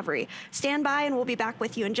for recovery. Stand by and we'll be back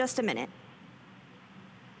with you in just a minute.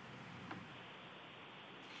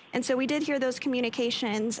 And so we did hear those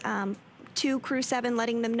communications to Crew-7,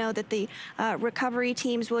 letting them know that the recovery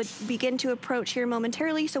teams would begin to approach here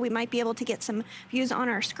momentarily. So we might be able to get some views on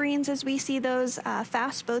our screens as we see those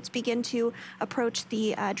fast boats begin to approach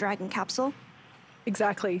the Dragon capsule.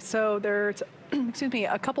 Exactly. So there's, excuse me,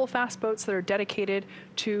 a couple of fast boats that are dedicated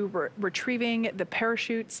to retrieving the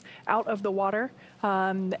parachutes out of the water,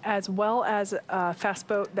 as well as a fast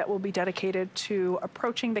boat that will be dedicated to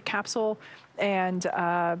approaching the capsule and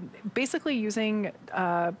basically using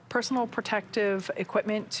personal protective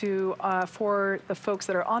equipment to for the folks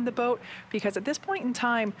that are on the boat, because at this point in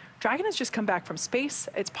time, Dragon has just come back from space.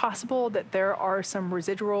 It's possible that there are some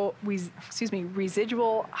residual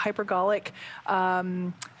hypergolic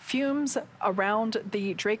fumes around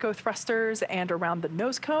the Draco thrusters and around the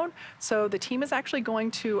nose cone. So the team is actually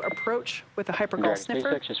going to approach with a hypergol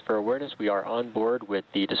sniffer. SpaceX, just for awareness, we are on board with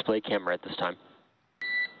the display camera at this time.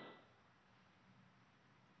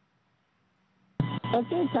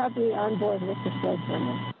 Okay, copy, on board with display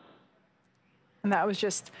camera. And that was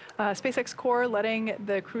just SpaceX Core letting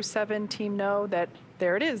the Crew-7 team know that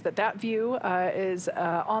there it is, that view is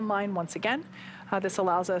online once again. This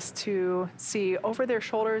allows us to see over their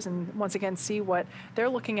shoulders and once again see what they're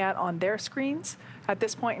looking at on their screens. At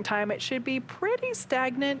this point in time, it should be pretty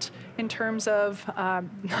stagnant in terms of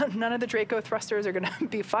none of the Draco thrusters are going to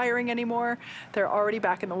be firing anymore. They're already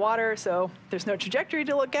back in the water, so there's no trajectory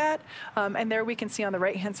to look at. And there we can see on the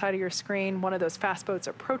right-hand side of your screen one of those fast boats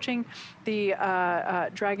approaching the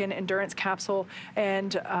Dragon Endurance capsule.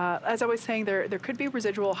 And as I was saying, there could be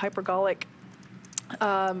residual hypergolic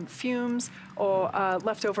fumes or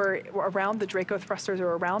left over around the Draco thrusters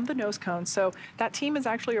or around the nose cone. So that team is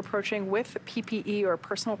actually approaching with PPE or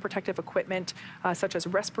personal protective equipment such as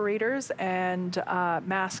respirators and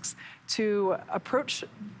masks to approach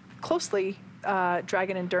closely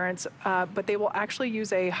Dragon Endurance, but they will actually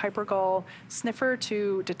use a hypergol sniffer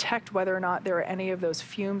to detect whether or not there are any of those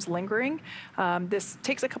fumes lingering. This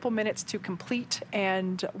takes a couple minutes to complete,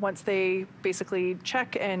 and once they basically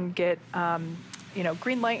check and get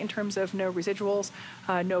green light in terms of no residuals,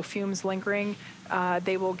 no fumes lingering,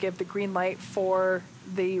 they will give the green light for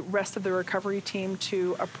the rest of the recovery team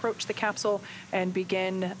to approach the capsule and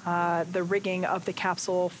begin the rigging of the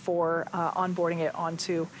capsule for onboarding it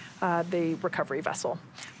onto the recovery vessel.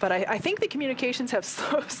 But I think the communications have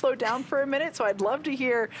slowed down for a minute, so I'd love to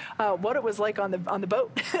hear what it was like on the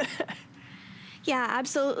boat. Yeah,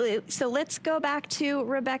 absolutely. So let's go back to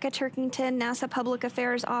Rebecca Turkington, NASA Public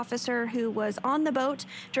Affairs Officer, who was on the boat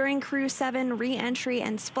during Crew-7 re-entry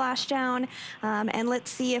and splashdown. And let's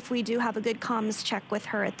see if we do have a good comms check with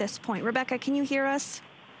her at this point. Rebecca, can you hear us?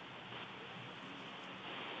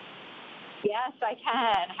 Yes, I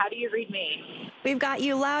can. How do you read me? We've got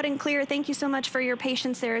you loud and clear. Thank you so much for your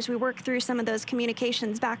patience there as we work through some of those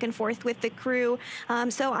communications back and forth with the crew.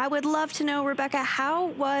 So I would love to know, Rebecca, how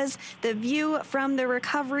was the view from the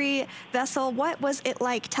recovery vessel? What was it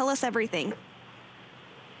like? Tell us everything.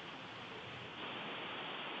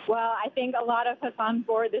 Well, I think a lot of us on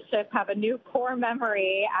board the ship have a new core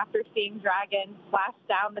memory after seeing Dragon splash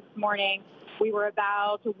down this morning. We were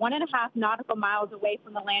about 1.5 nautical miles away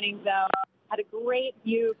from the landing zone, had a great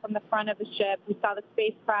view from the front of the ship. We saw the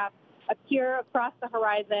spacecraft appear across the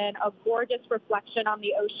horizon, a gorgeous reflection on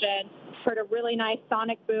the ocean, heard a really nice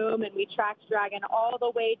sonic boom, and we tracked Dragon all the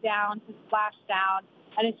way down to Splashdown.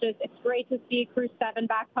 And it's great to see Crew-7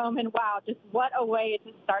 back home, and wow, just what a way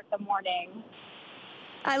to start the morning.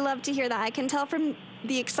 I love to hear that. I can tell from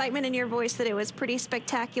the excitement in your voice that it was pretty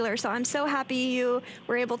spectacular. So I'm so happy you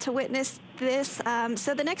were able to witness this.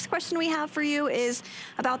 So the next question we have for you is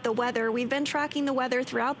about the weather. We've been tracking the weather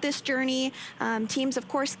throughout this journey. Teams, of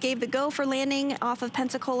course, gave the go for landing off of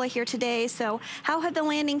Pensacola here today. So how have the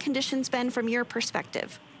landing conditions been from your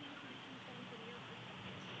perspective?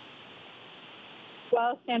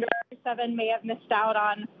 Well, Sandra, Crew-7 may have missed out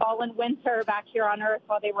on fall and winter back here on Earth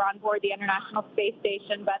while they were on board the International Space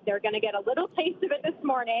Station, but they're going to get a little taste of it this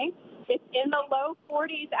morning. It's in the low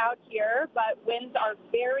 40s out here, but winds are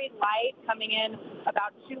very light, coming in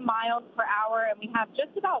about 2 miles per hour, and we have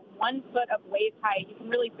just about 1 foot of wave height. You can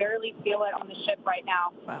really barely feel it on the ship right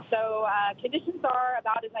now. Wow. So conditions are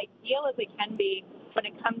about as ideal as they can be when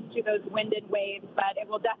it comes to those wind and waves, but it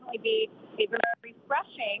will definitely be a very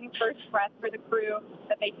refreshing first breath for the crew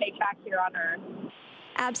that they take back here on Earth.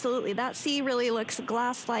 Absolutely. That sea really looks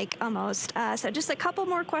glass-like almost. So just a couple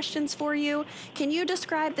more questions for you. Can you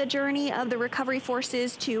describe the journey of the recovery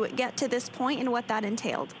forces to get to this point and what that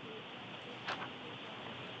entailed?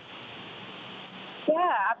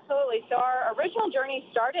 Yeah, absolutely. So our original journey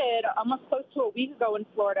started almost close to a week ago in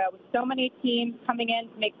Florida, with so many teams coming in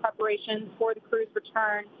to make preparations for the crew's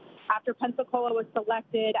return. After Pensacola was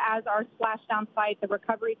selected as our splashdown site, the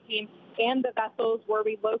recovery team and the vessels were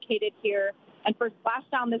relocated here. And for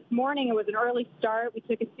splashdown this morning, it was an early start. We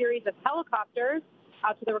took a series of helicopters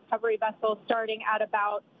out to the recovery vessel starting at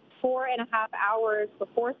about 4.5 hours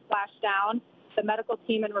before splashdown. The medical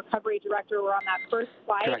team and recovery director were on that first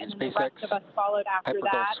flight, Dragon and then SpaceX, the rest of us followed after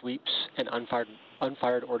hypergol that. sweeps and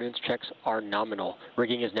unfired ordnance checks are nominal.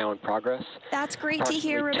 Rigging is now in progress. That's great to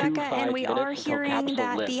hear, Rebecca, and we are hearing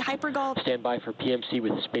that the hypergol... Stand by for PMC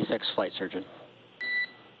with the SpaceX flight surgeon.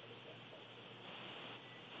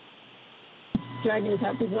 Dragon is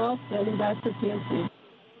happy well, standing by for PMC.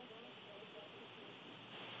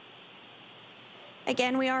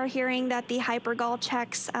 Again, we are hearing that the hypergol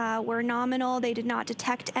checks were nominal. They did not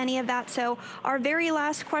detect any of that. So our very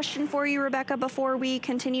last question for you, Rebecca, before we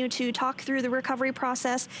continue to talk through the recovery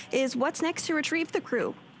process is what's next to retrieve the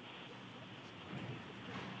crew?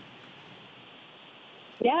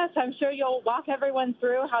 Yes, I'm sure you'll walk everyone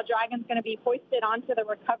through how Dragon's going to be hoisted onto the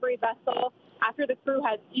recovery vessel. After the crew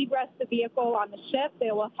has egressed the vehicle on the ship,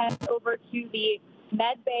 they will head over to the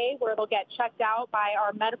med bay where they'll get checked out by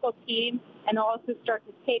our medical team, and they'll also start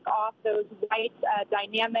to take off those white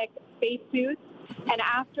dynamic spacesuits. And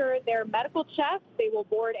after their medical checks, they will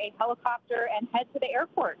board a helicopter and head to the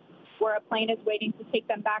airport where a plane is waiting to take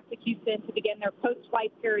them back to Houston to begin their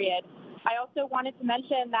post-flight period. I also wanted to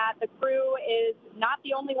mention that the crew is not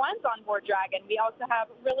the only ones on board Dragon. We also have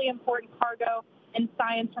really important cargo and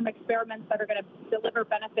science from experiments that are going to deliver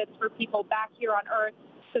benefits for people back here on Earth.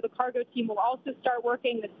 So the cargo team will also start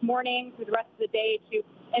working this morning through the rest of the day to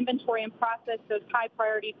inventory and process those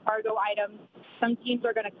high-priority cargo items. Some teams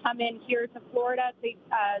are going to come in here to Florida to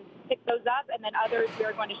pick those up, and then others we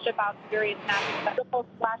are going to ship out to various national. Beautiful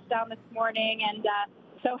splashdown this morning, and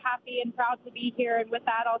so happy and proud to be here. And with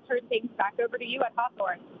that, I'll turn things back over to you at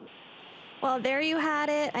Hawthorne. Well, there you had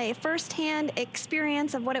it, a firsthand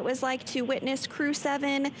experience of what it was like to witness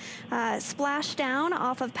Crew-7 Splashdown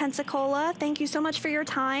off of Pensacola. Thank you so much for your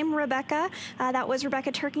time, Rebecca. That was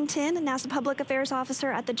Rebecca Turkington, NASA Public Affairs Officer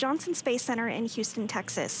at the Johnson Space Center in Houston,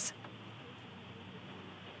 Texas.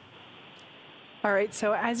 All right,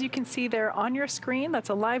 so as you can see there on your screen, that's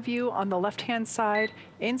a live view on the left-hand side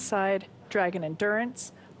inside Dragon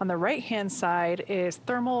Endurance. On the right-hand side is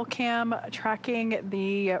thermal cam tracking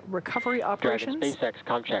the recovery operations. Dragon SpaceX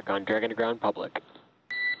com check on Dragon to ground public.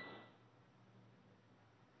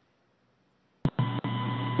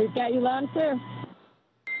 We've got you loud and clear.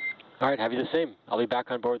 All right, have you the same. I'll be back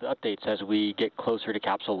on board with updates as we get closer to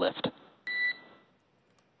capsule lift.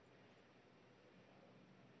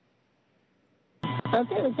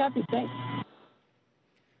 Okay, we copy. Thanks.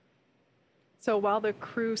 So while the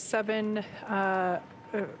Crew-7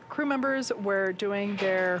 crew members were doing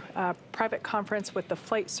their private conference with the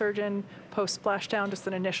flight surgeon post-splashdown, just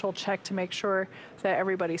an initial check to make sure that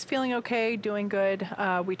everybody's feeling okay, doing good.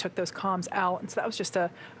 We took those comms out, and so that was just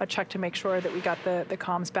a check to make sure that we got the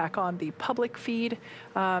comms back on the public feed.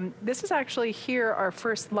 This is actually here our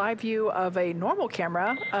first live view of a normal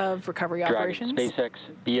camera of recovery operations. SpaceX,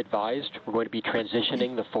 be advised, we're going to be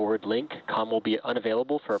transitioning the forward link. Comm will be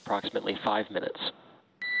unavailable for approximately 5 minutes.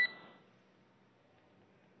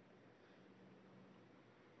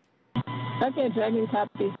 Okay, Dragon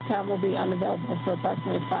copies. Com will be unavailable for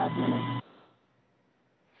approximately 5 minutes.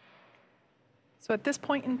 So at this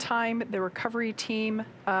point in time, the recovery team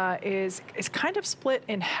is kind of split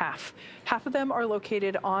in half. Half of them are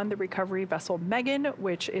located on the recovery vessel Megan,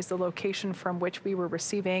 which is the location from which we were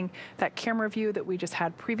receiving that camera view that we just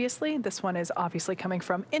had previously. This one is obviously coming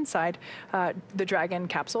from inside the Dragon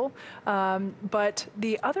capsule. But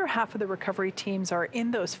the other half of the recovery teams are in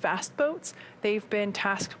those fast boats. They've been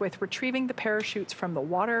tasked with retrieving the parachutes from the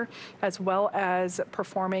water, as well as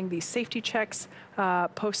performing the safety checks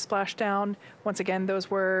post-splashdown. Once again,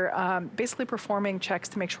 those were basically performing checks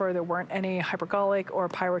to make sure there weren't any hypergolic or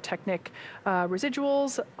pyrotechnic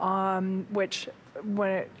residuals, which,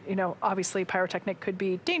 obviously pyrotechnic could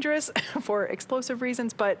be dangerous for explosive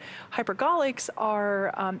reasons, but hypergolics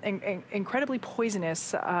are incredibly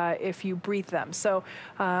poisonous if you breathe them. So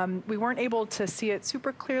we weren't able to see it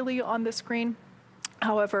super clearly on the screen.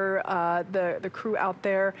 However, the crew out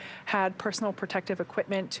there had personal protective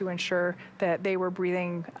equipment to ensure that they were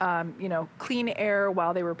breathing, clean air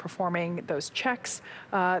while they were performing those checks.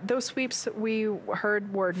 Those sweeps we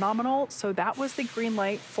heard were nominal, so that was the green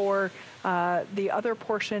light for the other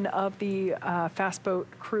portion of the fast boat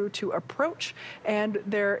crew to approach. And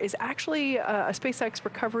there is actually a SpaceX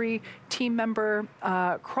recovery team member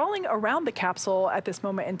crawling around the capsule at this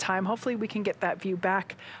moment in time. Hopefully we can get that view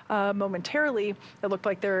back momentarily. It looked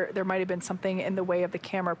like there might have been something in the way of the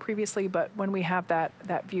camera previously, but when we have that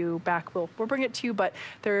view back, we'll bring it to you. But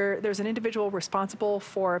there's an individual responsible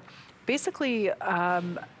for basically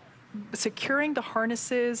securing the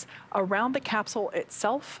harnesses around the capsule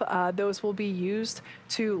itself. Those will be used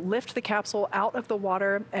to lift the capsule out of the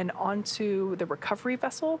water and onto the recovery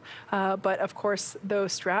vessel. But of course,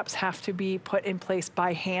 those straps have to be put in place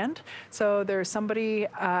by hand. So there's somebody,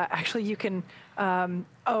 actually you can,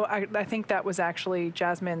 I think that was actually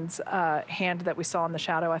Jasmin's hand that we saw in the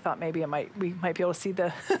shadow. I thought maybe we might be able to see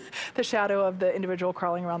the the shadow of the individual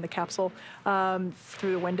crawling around the capsule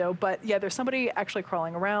through the window. But yeah, there's somebody actually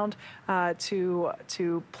crawling around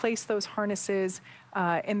to place those harnesses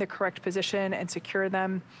in the correct position and secure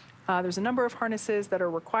them. There's a number of harnesses that are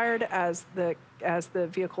required as the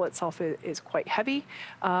vehicle itself is quite heavy.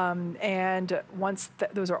 And once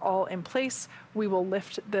those are all in place, we will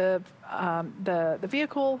lift the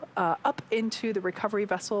vehicle up into the recovery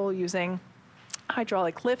vessel using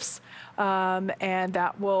hydraulic lifts, and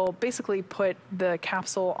that will basically put the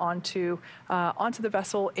capsule onto the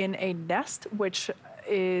vessel in a nest, which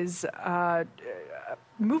is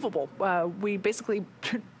movable. We basically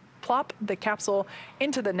plop the capsule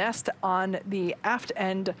into the nest on the aft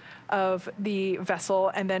end of the vessel,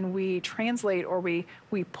 and then we translate, or we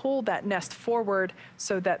pull that nest forward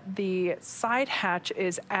so that the side hatch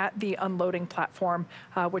is at the unloading platform,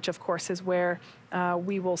 which of course is where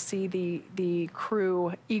we will see the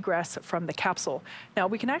crew egress from the capsule. Now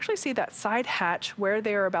we can actually see that side hatch where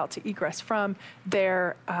they are about to egress from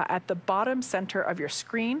there at the bottom center of your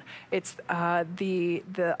screen. It's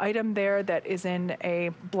the item there that is in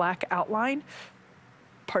a black outline.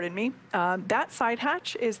 pardon me, that side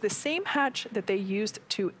hatch is the same hatch that they used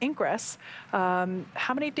to ingress.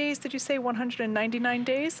 How many days did you say? 199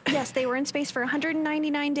 days? Yes, they were in space for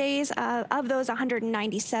 199 days. Of those,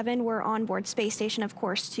 197 were on board space station, of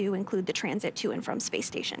course, to include the transit to and from space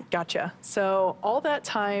station. Gotcha. So all that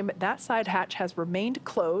time, that side hatch has remained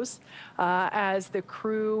closed as the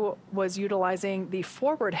crew was utilizing the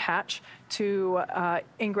forward hatch to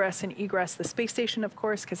ingress and egress the space station, of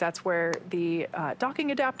course, because that's where the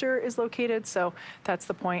docking adapter is located. So that's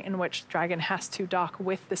the point in which Dragon has to dock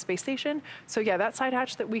with the space station. So yeah, that side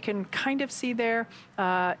hatch that we can kind of see there,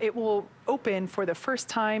 it will open for the first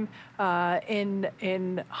time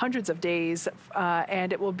in hundreds of days,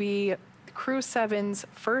 and it will be Crew-7's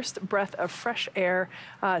first breath of fresh air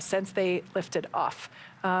since they lifted off.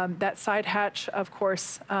 That side hatch, of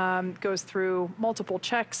course, goes through multiple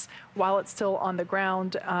checks while it's still on the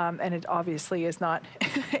ground, and it obviously is not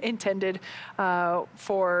intended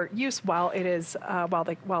for use while it is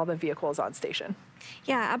while the vehicle is on station.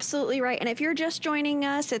 Yeah, absolutely right. And if you're just joining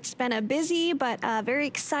us, it's been a busy but very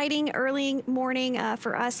exciting early morning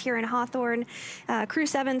for us here in Hawthorne.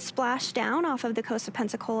 Crew-7 splashed down off of the coast of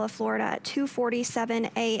Pensacola, Florida at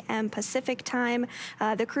 2:47 a.m. Pacific time.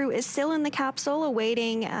 The crew is still in the capsule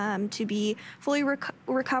awaiting to be fully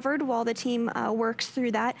recovered while the team works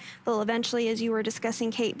through that. They'll eventually, as you were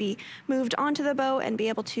discussing, Kate, be moved onto the boat and be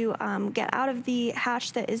able to get out of the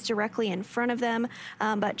hatch that is directly in front of them.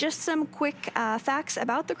 But just some quick facts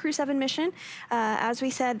about the Crew-7 mission. As we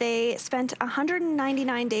said, they spent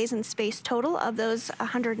 199 days in space total. Of those,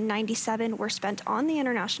 197 were spent on the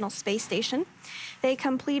International Space Station. They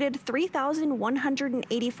completed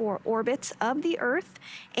 3,184 orbits of the Earth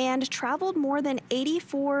and traveled more than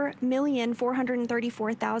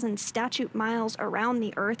 84,434,000 statute miles around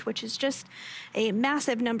the Earth, which is just a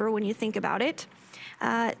massive number when you think about it.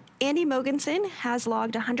 Andy Mogensen has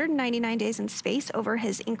logged 199 days in space over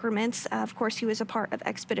his increments. Of course, he was a part of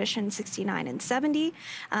Expedition 69 and 70,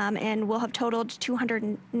 and will have totaled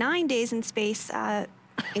 209 days in space,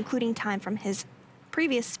 including time from his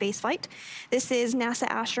previous spaceflight. This is NASA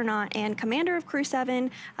astronaut and commander of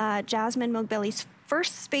Crew-7, Jasmin Moghbeli's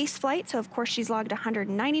first space flight, so of course she's logged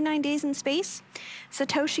 199 days in space.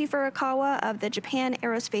 Satoshi Furukawa of the Japan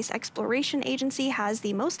Aerospace Exploration Agency has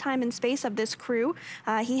the most time in space of this crew.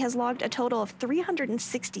 He has logged a total of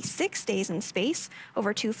 366 days in space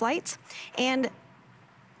over 2 flights. And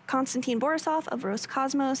Konstantin Borisov of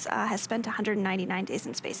Roscosmos has spent 199 days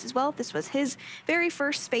in space as well. This was his very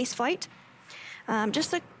first space flight.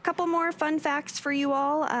 Just a couple more fun facts for you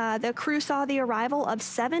all. The crew saw the arrival of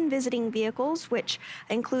 7 visiting vehicles, which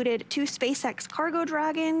included 2 SpaceX cargo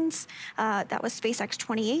Dragons. That was SpaceX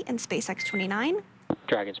 28 and SpaceX 29.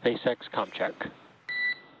 Dragon SpaceX, com check.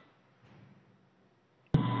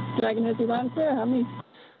 Dragon has you loud and clear. How many?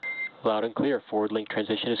 Loud and clear. Forward link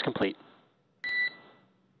transition is complete.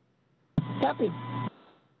 Copy.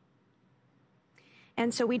 And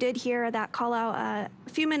so we did hear that call out a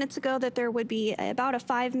few minutes ago that there would be about a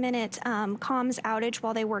 5-minute comms outage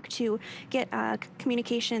while they work to get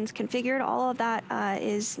communications configured. All of that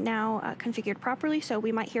is now configured properly, so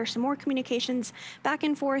we might hear some more communications back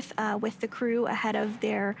and forth with the crew ahead of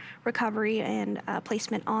their recovery and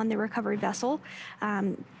placement on the recovery vessel.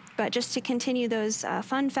 But just to continue those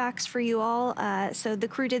fun facts for you all, so the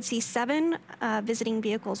crew did see 7 visiting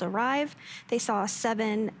vehicles arrive. They saw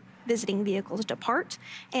 7 visiting vehicles depart,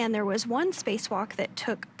 and there was 1 spacewalk that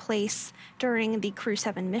took place during the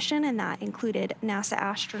Crew-7 mission, and that included NASA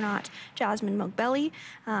astronaut Jasmin Moghbeli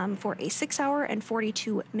for a 6-hour and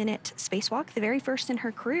 42-minute spacewalk, the very first in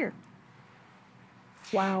her career.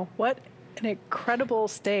 Wow, what an incredible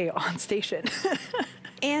stay on station.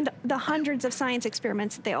 And the hundreds of science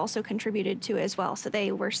experiments that they also contributed to as well, so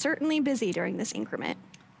they were certainly busy during this increment.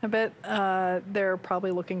 I bet they're probably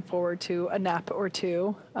looking forward to a nap or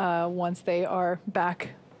two once they are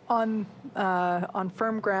back on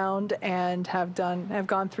firm ground and have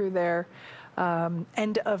gone through their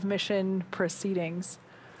end of mission proceedings.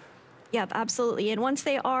 Yep, absolutely. And once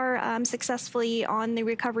they are successfully on the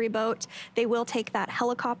recovery boat, they will take that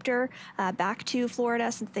helicopter back to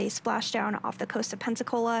Florida since they splashed down off the coast of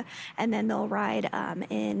Pensacola, and then they'll ride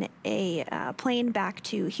in a plane back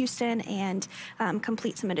to Houston and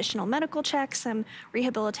complete some additional medical checks, some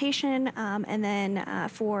rehabilitation, and then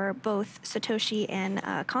for both Satoshi and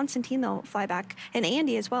Konstantin, they'll fly back, and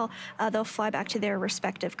Andy as well, they'll fly back to their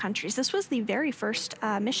respective countries. This was the very first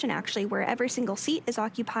mission, actually, where every single seat is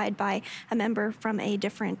occupied by a member from a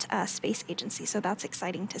different space agency. So that's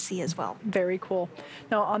exciting to see as well. Very cool.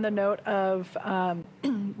 Now, on the note of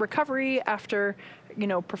recovery after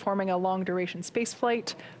performing a long duration space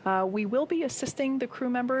flight. We will be assisting the crew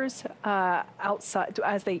members outside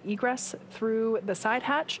as they egress through the side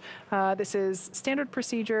hatch. This is standard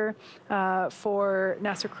procedure for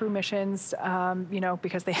NASA crew missions,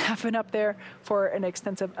 because they have been up there for an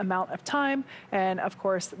extensive amount of time. And of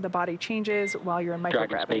course, the body changes while you're in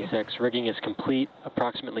microgravity. Dragon SpaceX, rigging is complete.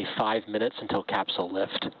 Approximately 5 minutes until capsule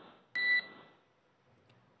lift.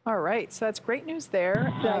 All right, so that's great news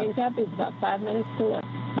there. Dragon Copy is about 5 minutes to lift.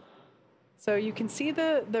 So you can see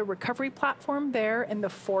the recovery platform there in the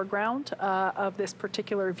foreground of this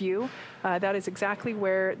particular view. That is exactly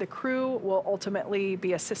where the crew will ultimately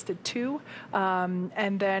be assisted to.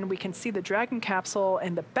 And then we can see the Dragon capsule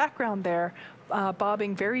in the background there,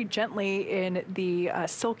 bobbing very gently in the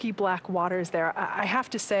silky black waters there. I have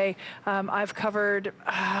to say, I've covered,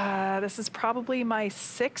 this is probably my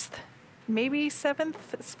 6th, maybe 7th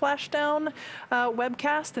Splashdown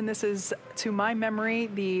webcast, and this is, to my memory,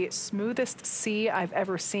 the smoothest sea I've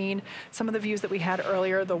ever seen. Some of the views that we had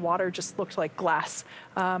earlier, the water just looked like glass.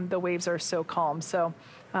 The waves are so calm. So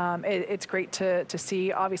it's great to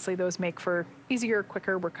see. Obviously, those make for easier,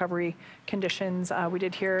 quicker recovery conditions. We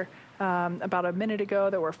did hear about a minute ago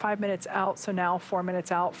that we're 5 minutes out, so now 4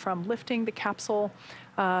 minutes out from lifting the capsule.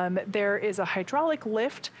 There is a hydraulic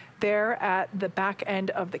lift there at the back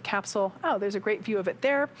end of the capsule. Oh, there's a great view of it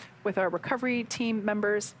there with our recovery team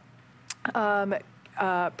members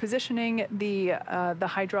positioning the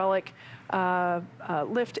hydraulic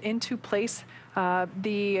lift into place.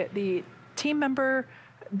 The team member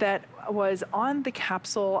that was on the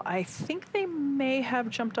capsule, I think they may have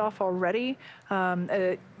jumped off already.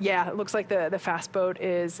 Yeah, it looks like the fast boat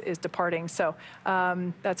is departing. So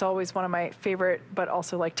that's always one of my favorite, but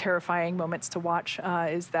also like terrifying moments to watch,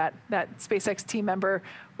 is that SpaceX team member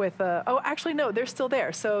with, oh, actually, no, they're still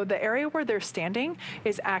there. So the area where they're standing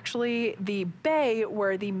is actually the bay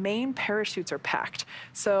where the main parachutes are packed.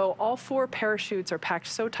 So all 4 parachutes are packed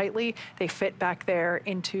so tightly, they fit back there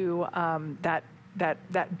into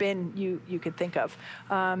that bin you could think of.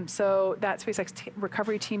 So that SpaceX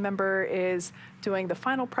recovery team member is doing the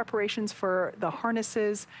final preparations for the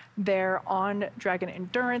harnesses there on Dragon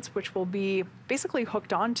Endurance, which will be basically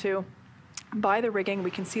hooked onto by the rigging.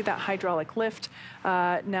 We can see that hydraulic lift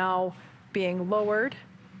now being lowered.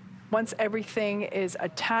 Once everything is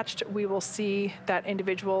attached, we will see that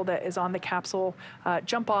individual that is on the capsule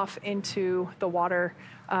jump off into the water.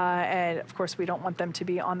 And of course, we don't want them to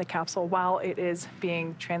be on the capsule while it is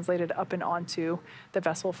being translated up and onto the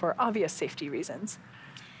vessel for obvious safety reasons.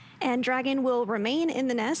 And Dragon will remain in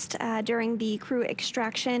the nest during the crew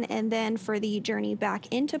extraction and then for the journey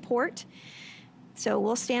back into port. So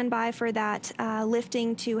we'll stand by for that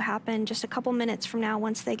lifting to happen just a couple minutes from now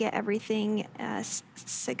once they get everything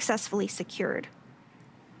successfully secured.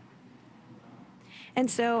 And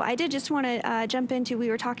so I did just want to jump into, we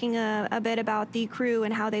were talking a bit about the crew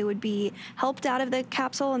and how they would be helped out of the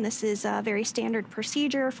capsule, and this is a very standard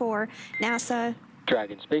procedure for NASA.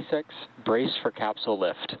 Dragon SpaceX, brace for capsule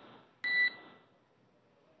lift.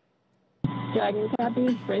 Dragon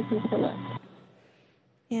Copy, bracing for lift.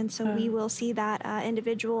 And so we will see that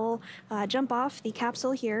individual jump off the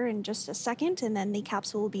capsule here in just a second, and then the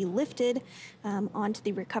capsule will be lifted onto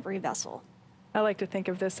the recovery vessel. I like to think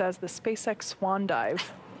of this as the SpaceX swan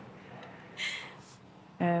dive.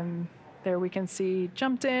 And there we can see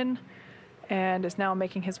jumped in and is now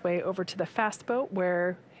making his way over to the fast boat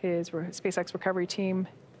where his SpaceX recovery team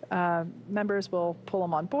members will pull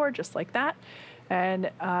him on board just like that.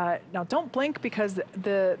 And now don't blink because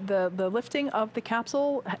the lifting of the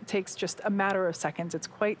capsule takes just a matter of seconds. It's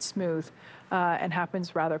quite smooth and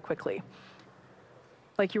happens rather quickly.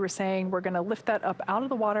 Like you were saying, we're going to lift that up out of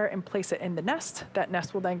the water and place it in the nest. That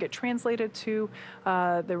nest will then get translated to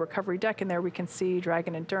the recovery deck, and there we can see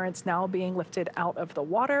Dragon Endurance now being lifted out of the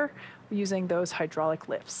water using those hydraulic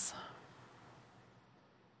lifts.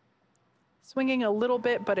 Swinging a little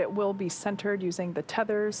bit, but it will be centered using the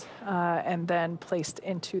tethers and then placed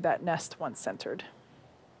into that nest once centered.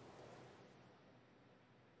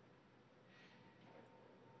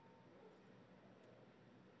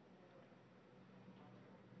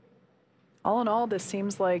 All in all, this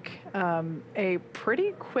seems like a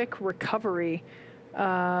pretty quick recovery.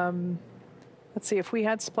 Let's see, if we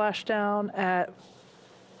had Splashdown at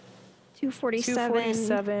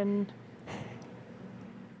 247.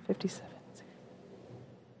 57.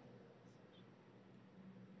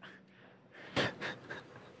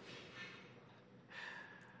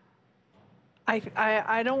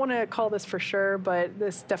 I don't want to call this for sure, but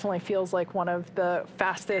this definitely feels like one of the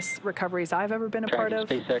fastest recoveries I've ever been a part of.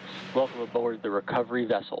 SpaceX, welcome aboard the recovery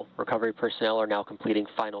vessel. Recovery personnel are now completing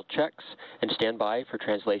final checks and stand by for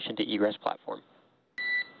translation to egress platform.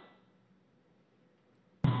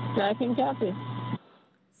 Tracking copy.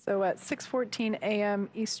 So at 6:14 a.m.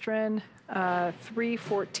 Eastern,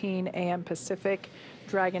 3:14 a.m. Pacific,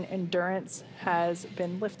 Dragon Endurance has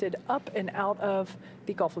been lifted up and out of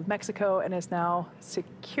the Gulf of Mexico and is now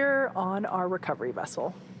secure on our recovery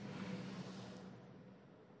vessel.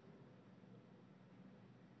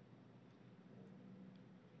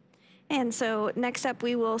 And so next up,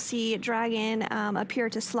 we will see Dragon appear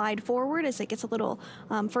to slide forward as it gets a little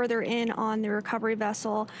further in on the recovery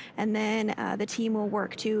vessel. And then the team will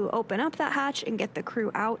work to open up that hatch and get the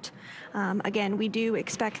crew out. Again, we do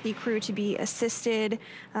expect the crew to be assisted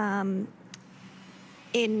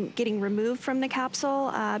in getting removed from the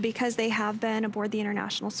capsule because they have been aboard the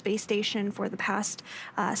International Space Station for the past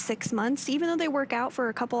 6 months. Even though they work out for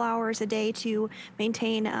a couple hours a day to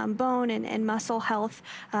maintain bone and muscle health,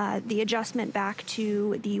 the adjustment back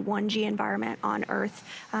to the 1G environment on Earth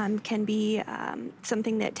can be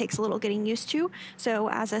something that takes a little getting used to. So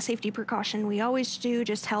as a safety precaution, we always do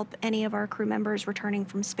just help any of our crew members returning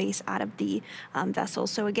from space out of the vessel.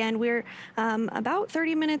 So again, we're about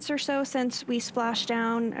 30 minutes or so since we splashed down,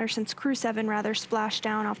 or since Crew-7 rather splashed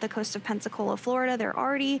down off the coast of Pensacola, Florida. They're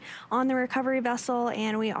already on the recovery vessel,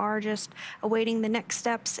 and we are just awaiting the next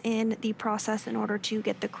steps in the process in order to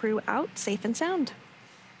get the crew out safe and sound.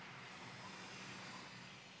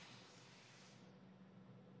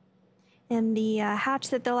 And the hatch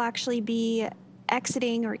that they'll actually be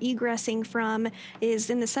exiting or egressing from is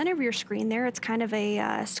in the center of your screen there. It's kind of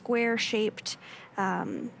a square-shaped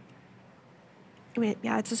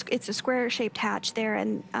it's a square-shaped hatch there,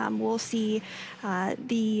 and we'll see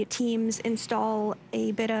the teams install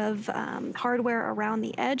a bit of hardware around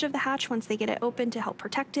the edge of the hatch once they get it open to help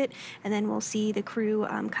protect it, and then we'll see the crew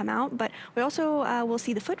come out. But we also will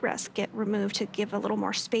see the footrest get removed to give a little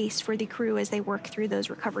more space for the crew as they work through those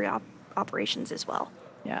recovery operations as well.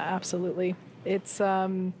 Yeah, absolutely. It's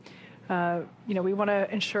we want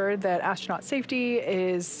to ensure that astronaut safety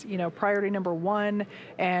is, priority number one,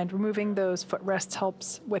 and removing those footrests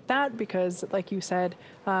helps with that because, like you said,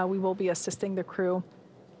 we will be assisting the crew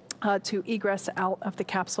to egress out of the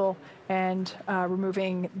capsule, and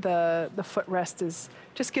removing the footrest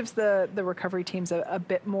just gives the recovery teams a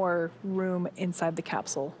bit more room inside the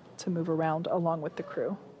capsule to move around along with the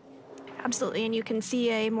crew. Absolutely, and you can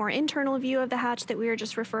see a more internal view of the hatch that we were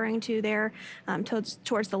just referring to there.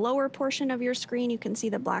 Towards the lower portion of your screen, you can see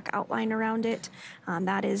the black outline around it.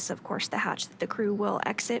 That is, of course, the hatch that the crew will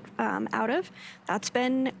exit out of. That's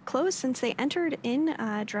been closed since they entered in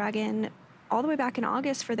Dragon all the way back in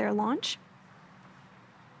August for their launch.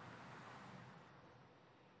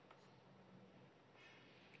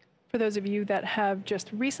 For those of you that have just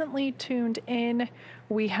recently tuned in,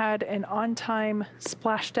 we had an on-time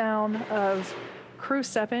splashdown of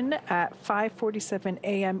Crew-7 at 5:47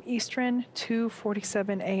 a.m. Eastern,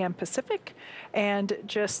 2:47 a.m. Pacific, and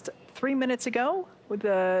just 3 minutes ago,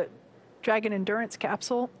 the Dragon Endurance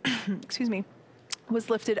capsule, excuse me, was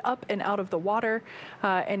lifted up and out of the water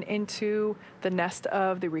and into the nest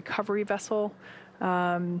of the recovery vessel.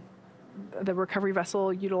 The recovery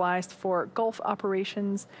vessel utilized for Gulf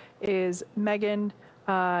operations is Megan,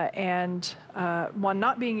 and one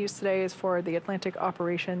not being used today is for the Atlantic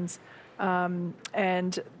operations.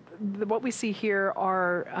 What we see here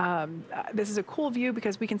are, this is a cool view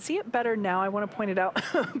because we can see it better now. I want to point it out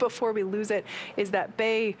before we lose it, is that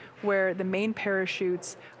bay where the main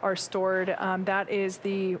parachutes are stored. That is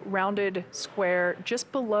the rounded square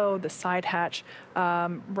just below the side hatch,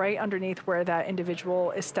 right underneath where that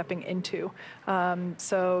individual is stepping into.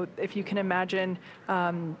 So if you can imagine,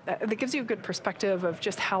 that gives you a good perspective of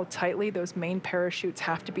just how tightly those main parachutes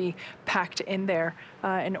have to be packed in there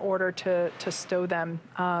in order to stow them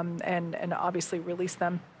and obviously release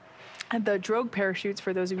them. And the drogue parachutes,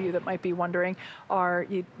 for those of you that might be wondering,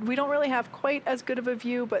 we don't really have quite as good of a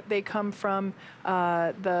view, but they come from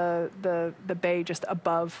the bay just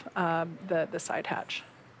above the side hatch.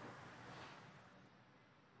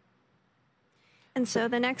 And so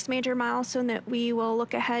the next major milestone that we will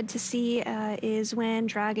look ahead to see is when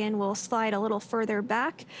Dragon will slide a little further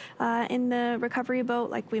back in the recovery boat,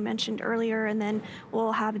 like we mentioned earlier, and then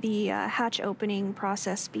we'll have the hatch opening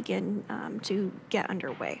process begin to get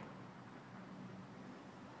underway.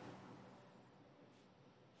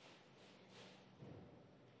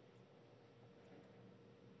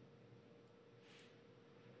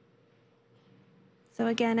 So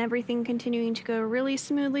again, everything continuing to go really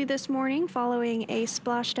smoothly this morning following a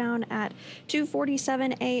splashdown at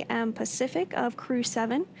 2:47 a.m. Pacific of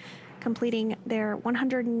Crew-7, completing their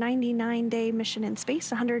 199-day mission in space,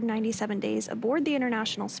 197 days aboard the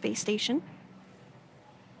International Space Station.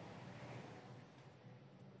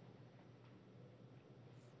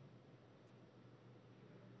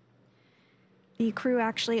 The crew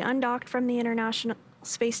actually undocked from the International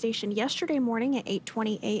Space Station yesterday morning at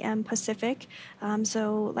 8:20 a.m. Pacific.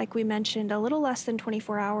 So like we mentioned, a little less than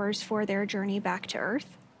 24 hours for their journey back to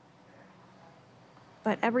Earth.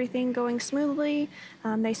 But everything going smoothly.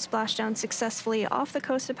 They splashed down successfully off the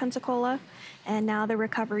coast of Pensacola, and now the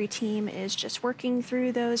recovery team is just working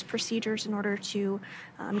through those procedures in order to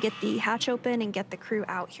get the hatch open and get the crew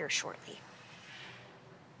out here shortly.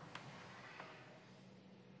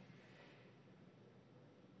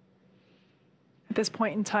 At this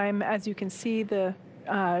point in time, as you can see, the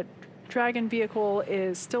Dragon vehicle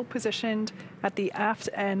is still positioned at the aft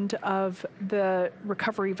end of the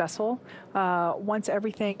recovery vessel. Once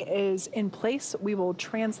everything is in place, we will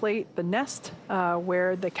translate the nest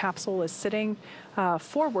where the capsule is sitting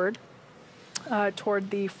forward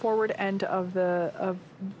toward the forward end of the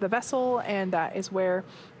vessel, and that is where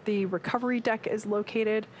the recovery deck is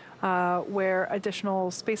located, where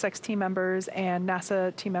additional SpaceX team members and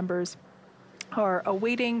NASA team members are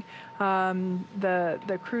awaiting.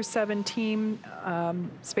 The Crew-7 team,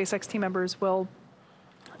 SpaceX team members will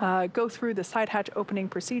go through the side hatch opening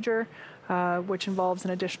procedure, which involves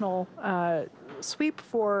an additional sweep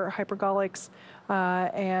for hypergolics,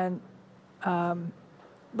 and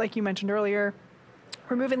like you mentioned earlier,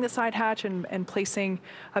 removing the side hatch and placing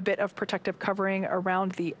a bit of protective covering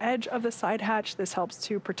around the edge of the side hatch. This helps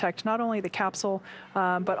to protect not only the capsule,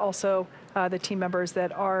 but also the team members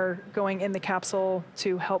that are going in the capsule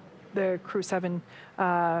to help the Crew-7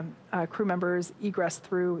 crew members egress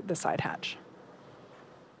through the side hatch.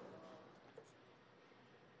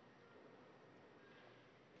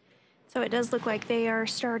 So it does look like they are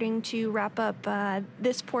starting to wrap up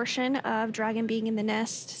this portion of Dragon being in the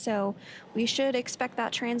nest. So we should expect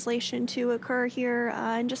that translation to occur here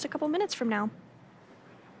in just a couple minutes from now.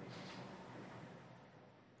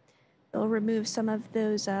 They'll remove some of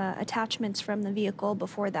those attachments from the vehicle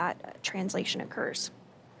before that translation occurs.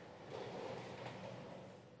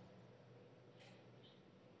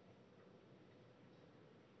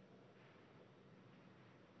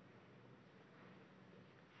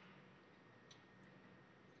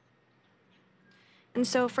 And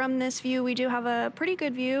so from this view, we do have a pretty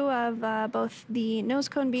good view of both the nose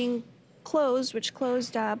cone being closed, which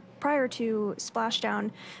closed prior to splashdown,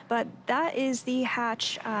 but that is the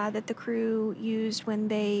hatch that the crew used when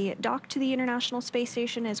they docked to the International Space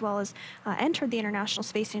Station, as well as entered the International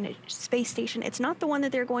Space Station. It's not the one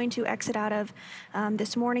that they're going to exit out of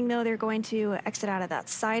this morning, though. They're going to exit out of that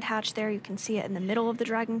side hatch there. You can see it in the middle of the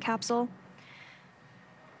Dragon capsule.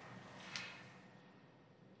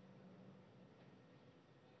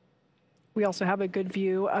 We also have a good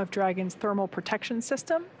view of Dragon's thermal protection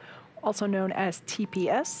system, also known as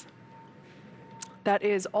TPS. That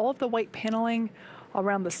is all of the white paneling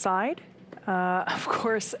around the side. Of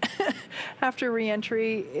course, after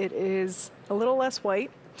re-entry, it is a little less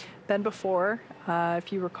white than before.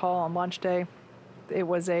 If you recall, on launch day, it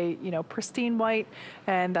was a pristine white,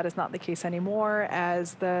 and that is not the case anymore,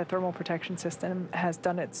 as the thermal protection system has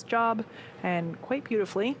done its job, and quite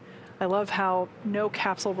beautifully. I love how no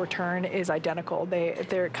capsule return is identical.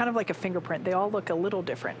 They're kind of like a fingerprint. They all look a little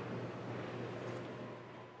different.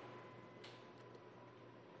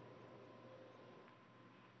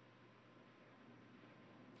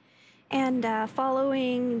 And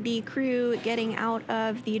following the crew getting out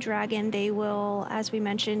of the Dragon, they will, as we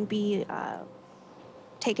mentioned, be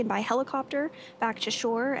taken by helicopter back to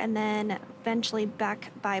shore, and then eventually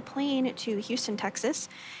back by plane to Houston, Texas.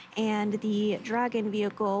 And the Dragon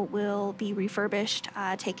vehicle will be refurbished,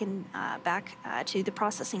 taken back to the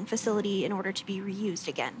processing facility in order to be reused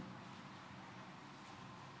again.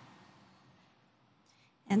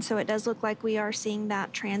 And so it does look like we are seeing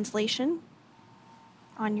that translation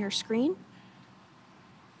on your screen.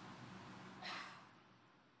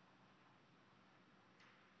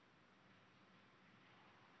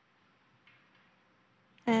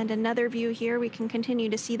 And another view here, we can continue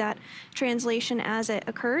to see that translation as it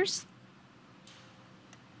occurs.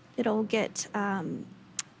 It'll get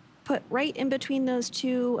put right in between those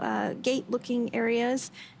two gate-looking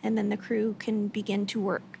areas, and then the crew can begin to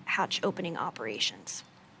work hatch opening operations.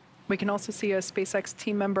 We can also see a SpaceX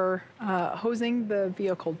team member hosing the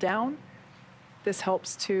vehicle down. This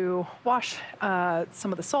helps to wash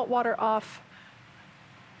some of the salt water off.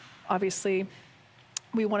 Obviously,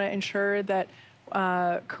 We want to ensure that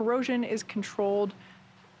corrosion is controlled.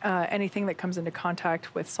 Anything that comes into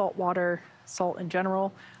contact with salt water, salt in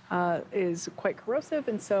general, is quite corrosive,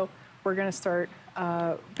 and so we're going to start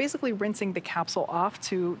basically rinsing the capsule off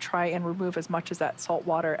to try and remove as much of that salt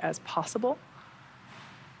water as possible.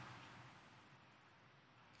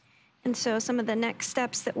 And so some of the next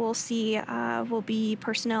steps that we'll see will be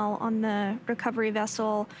personnel on the recovery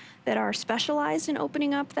vessel that are specialized in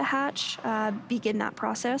opening up the hatch, begin that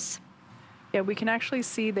process. Yeah, we can actually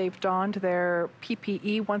see they've donned their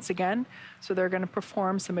PPE once again, so they're going to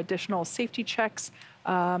perform some additional safety checks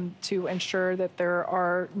to ensure that there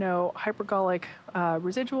are no hypergolic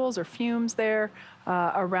residuals or fumes there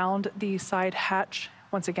around the side hatch.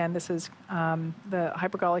 Once again, this is the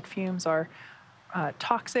hypergolic fumes are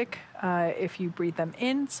toxic if you breathe them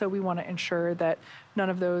in, so we want to ensure that none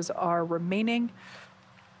of those are remaining.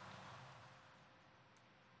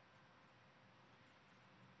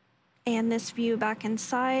 And this view back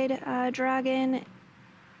inside Dragon,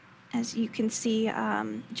 as you can see,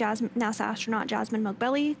 NASA astronaut Jasmin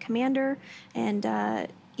Moghbeli, commander, and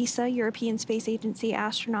ESA, European Space Agency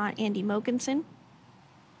astronaut Andy Mogensen.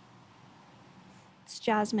 It's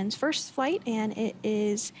Jasmin's first flight, and it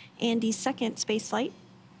is Andy's second space flight.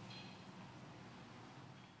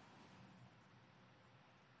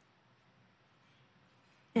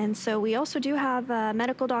 And so we also do have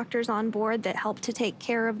medical doctors on board that help to take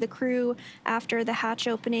care of the crew after the hatch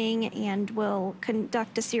opening and will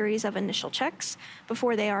conduct a series of initial checks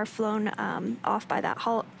before they are flown off by that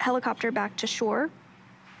helicopter back to shore.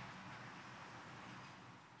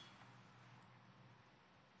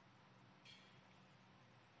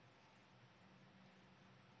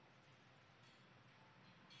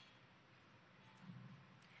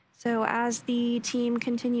 So as the team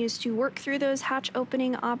continues to work through those hatch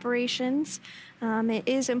opening operations, it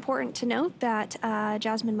is important to note that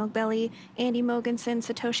Jasmin Moghbeli, Andy Mogensen,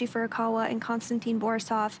 Satoshi Furukawa, and Konstantin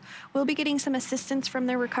Borisov will be getting some assistance from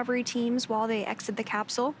their recovery teams while they exit the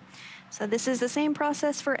capsule. So this is the same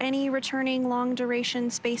process for any returning long-duration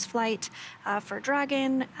space flight for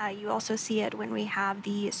Dragon. You also see it when we have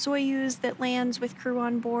the Soyuz that lands with crew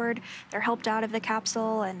on board. They're helped out of the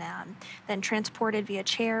capsule and then transported via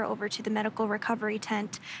chair over to the medical recovery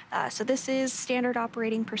tent. So this is standard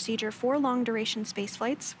operating procedure for long-duration space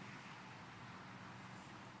flights.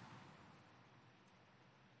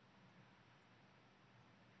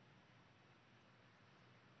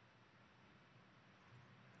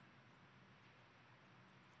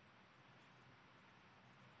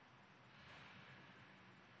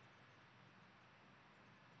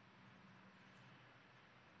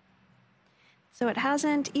 So it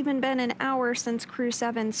hasn't even been an hour since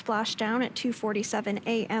Crew-7 splashed down at 2:47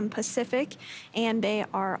 a.m. Pacific, and they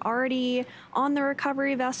are already on the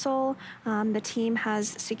recovery vessel. The team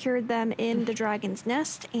has secured them in the Dragon's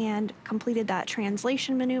nest and completed that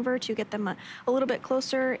translation maneuver to get them a little bit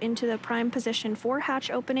closer into the prime position for hatch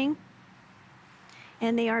opening.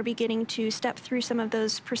 And they are beginning to step through some of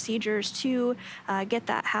those procedures to get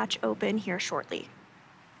that hatch open here shortly.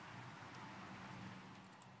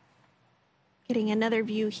 Getting another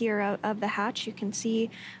view here of the hatch. You can see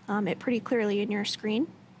it pretty clearly in your screen.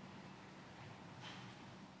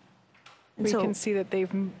 And we can see that they've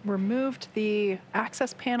removed the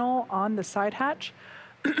access panel on the side hatch.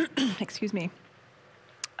 Excuse me.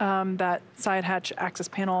 That side hatch access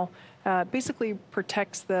panel basically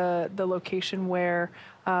protects the location where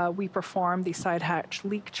we perform the side hatch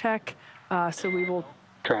leak check. So we will...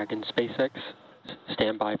 Dragon SpaceX,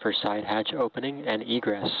 stand by for side hatch opening and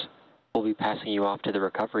egress. We'll be passing you off to the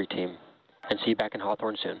recovery team, and see you back in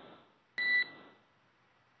Hawthorne soon.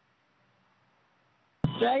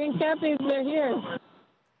 Dragon captains, they're here.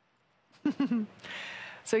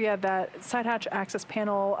 So yeah, that side hatch access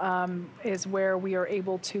panel is where we are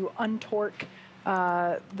able to untorque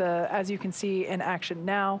as you can see in action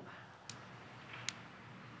now.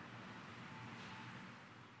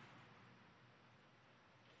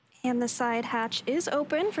 And the side hatch is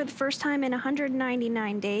open for the first time in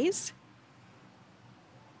 199 days.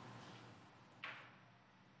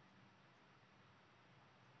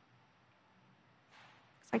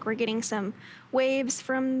 Like we're getting some waves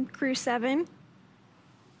from Crew-7.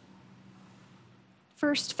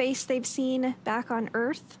 First face they've seen back on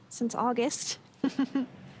Earth since August.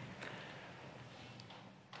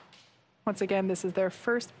 Once again, this is their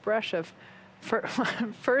first breath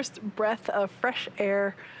of fresh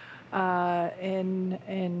air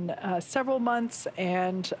in several months,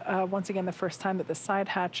 and once again, the first time that the side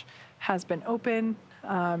hatch has been open.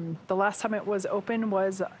 The last time it was open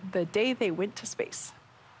was the day they went to space.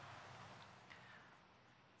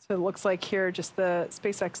 So it looks like here just the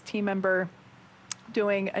SpaceX team member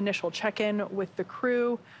doing initial check-in with the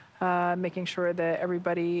crew, making sure that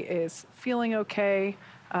everybody is feeling okay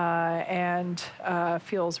and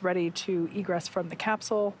feels ready to egress from the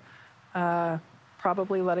capsule.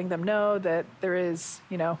 Probably letting them know that there is,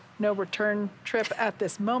 no return trip at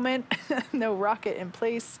this moment, no rocket in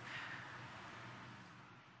place.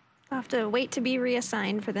 I'll have to wait to be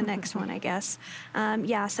reassigned for the next one, I guess.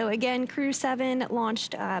 Yeah, so again, Crew-7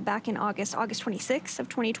 launched back in August 26th of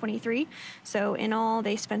 2023. So in all,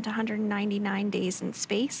 they spent 199 days in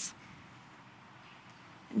space.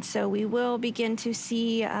 And so we will begin to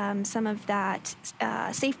see some of that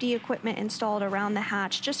safety equipment installed around the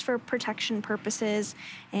hatch just for protection purposes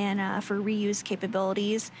and for reuse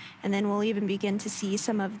capabilities. And then we'll even begin to see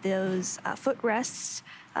some of those footrests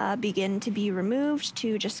begin to be removed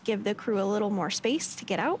to just give the crew a little more space to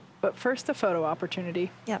get out. But first, a photo opportunity.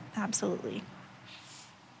 Yep, absolutely.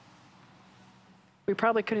 We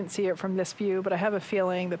probably couldn't see it from this view, but I have a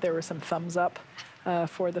feeling that there were some thumbs up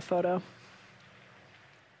for the photo.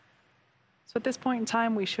 So at this point in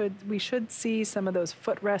time, we should see some of those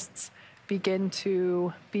footrests begin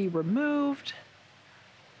to be removed.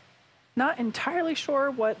 Not entirely sure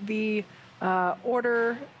what the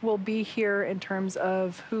order will be here in terms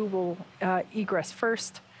of who will egress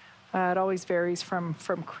first. It always varies from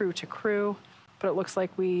crew to crew, but it looks like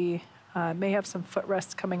we may have some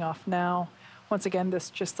footrests coming off now. Once again, this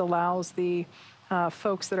just allows the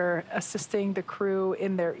folks that are assisting the crew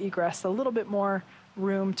in their egress a little bit more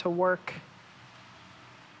room to work.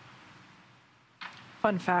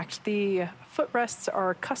 Fun fact, the footrests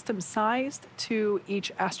are custom sized to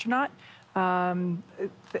each astronaut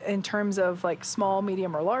in terms of like small,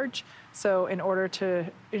 medium, or large. So in order to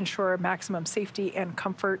ensure maximum safety and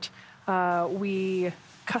comfort, we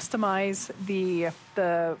customize the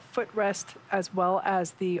footrest as well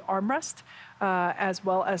as the armrest, as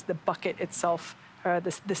well as the bucket itself,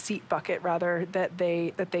 the seat bucket rather, that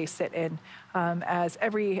they sit in, as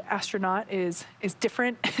every astronaut is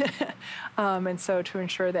different, and so to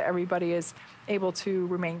ensure that everybody is able to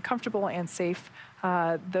remain comfortable and safe,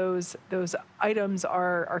 those items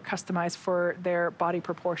are customized for their body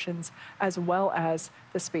proportions as well as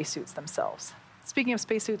the spacesuits themselves. Speaking of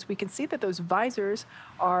spacesuits, we can see that those visors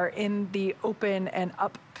are in the open and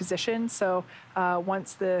up position. So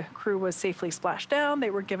once the crew was safely splashed down, they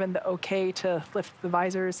were given the okay to lift the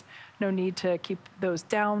visors. No need to keep those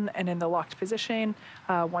down and in the locked position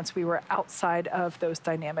once we were outside of those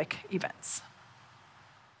dynamic events.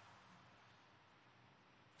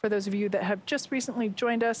 For those of you that have just recently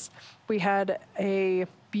joined us, we had a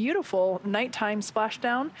beautiful nighttime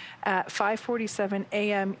splashdown at 5:47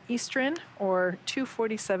 a.m. Eastern or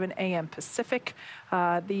 2:47 a.m. Pacific.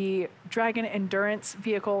 The Dragon Endurance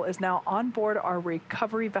vehicle is now on board our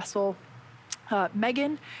recovery vessel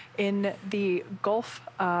Megan in the Gulf,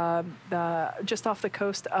 just off the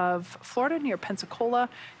coast of Florida near Pensacola,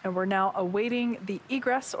 and we're now awaiting the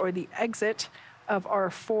egress or the exit of our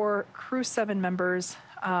 4 Crew-7 members,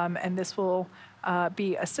 and this will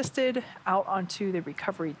be assisted out onto the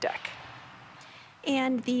recovery deck.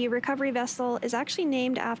 And the recovery vessel is actually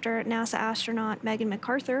named after NASA astronaut Megan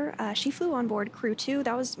McArthur. She flew on board Crew-2.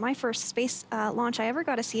 That was my first space launch I ever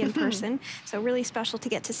got to see in person, so really special to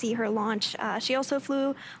get to see her launch. She also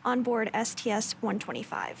flew on board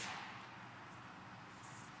STS-125.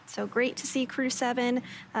 So great to see Crew-7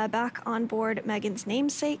 back on board Megan's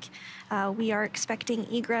namesake. We are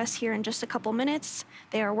expecting egress here in just a couple minutes.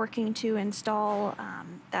 They are working to install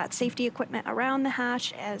that safety equipment around the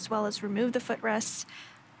hatch as well as remove the footrests.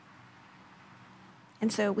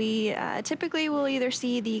 And so we typically will either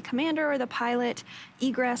see the commander or the pilot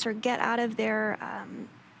egress or get out of their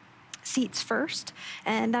seats first,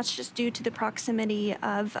 and that's just due to the proximity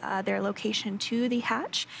of their location to the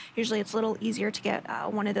hatch. Usually it's a little easier to get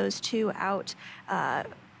one of those two out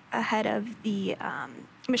ahead of the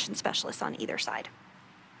mission specialists on either side.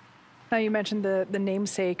 Now you mentioned the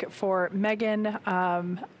namesake for Megan.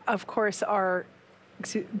 Of course,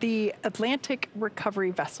 the Atlantic recovery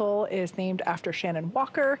vessel is named after Shannon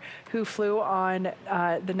Walker, who flew on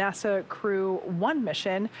the NASA Crew-1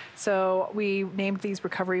 mission. So we named these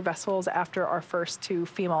recovery vessels after our first 2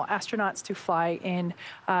 female astronauts to fly in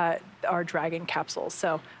our Dragon capsules.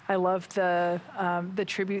 So I love the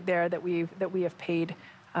tribute there that we have paid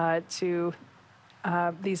to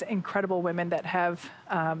these incredible women that have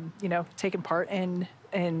taken part in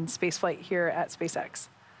spaceflight here at SpaceX.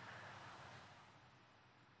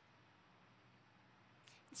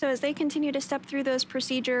 So as they continue to step through those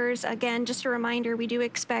procedures, again, just a reminder, we do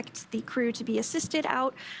expect the crew to be assisted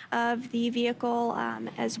out of the vehicle,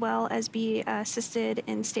 as well as be assisted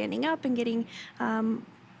in standing up and getting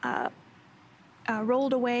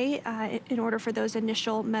rolled away in order for those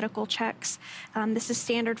initial medical checks. This is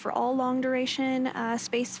standard for all long-duration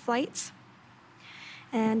space flights.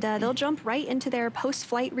 And they'll jump right into their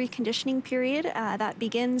post-flight reconditioning period that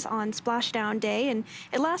begins on splashdown day, and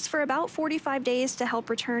it lasts for about 45 days to help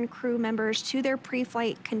return crew members to their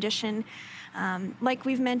pre-flight condition. Like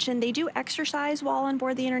we've mentioned, they do exercise while on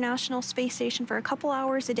board the International Space Station for a couple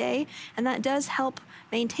hours a day, and that does help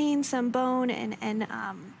maintain some bone and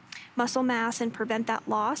muscle mass and prevent that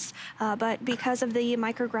loss. But because of the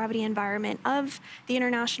microgravity environment of the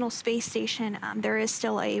International Space Station, there is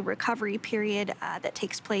still a recovery period that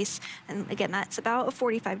takes place. And again, that's about a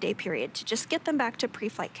 45-day period to just get them back to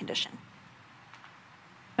pre-flight condition.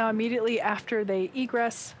 Now, immediately after they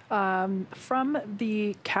egress from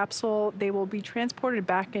the capsule, they will be transported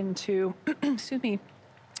back into, excuse me,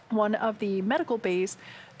 one of the medical bays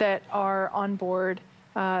that are on board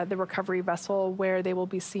the recovery vessel, where they will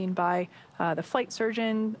be seen by the flight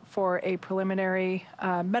surgeon for a preliminary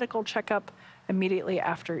medical checkup immediately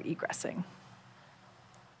after egressing.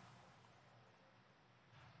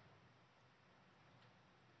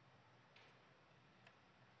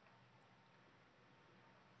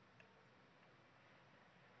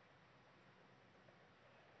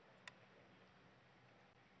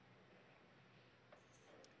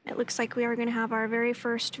 It looks like we are going to have our very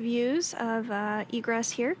first views of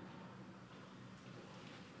egress here.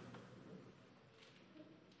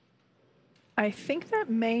 I think that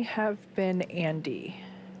may have been Andy.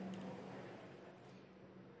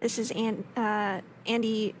 This is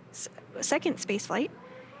Andy's second space flight.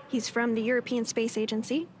 He's from the European Space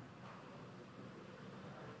Agency.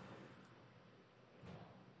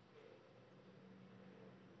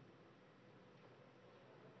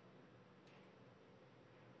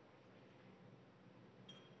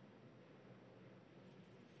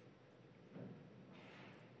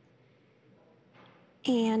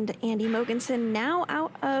 And Andy Mogensen now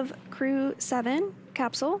out of Crew-7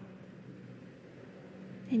 capsule.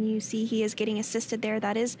 And you see he is getting assisted there.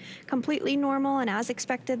 That is completely normal, and as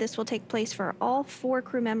expected, this will take place for all 4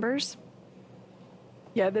 crew members.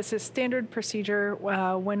 Yeah, this is standard procedure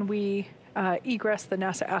when we egress the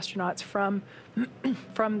NASA astronauts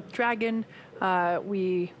from Dragon.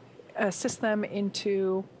 We assist them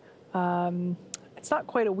into, it's not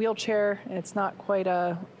quite a wheelchair, and it's not quite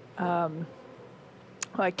a,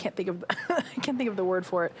 I can't think of I can't think of the word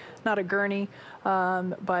for it. Not a gurney,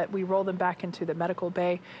 but we roll them back into the medical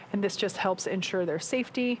bay, and this just helps ensure their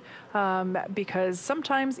safety, because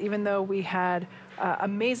sometimes, even though we had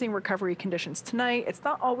amazing recovery conditions tonight, it's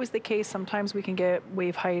not always the case. Sometimes we can get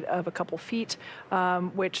wave height of a couple feet,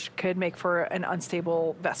 which could make for an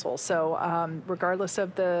unstable vessel. So regardless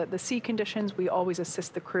of the sea conditions, we always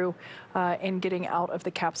assist the crew in getting out of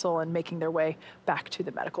the capsule and making their way back to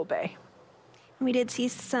the medical bay. We did see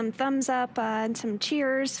some thumbs up and some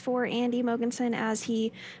cheers for Andy Mogensen as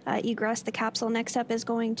he egressed the capsule. Next up is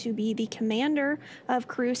going to be the commander of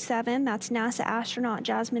Crew-7. That's NASA astronaut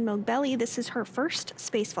Jasmin Moghbeli. This is her first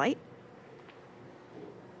space flight.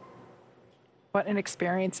 What an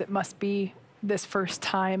experience it must be, this first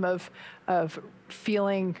time of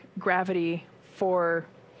feeling gravity for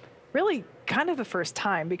really kind of the first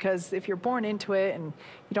time, because if you're born into it and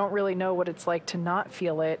you don't really know what it's like to not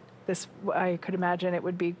feel it, this, I could imagine it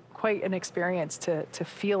would be quite an experience to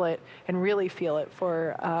feel it and really feel it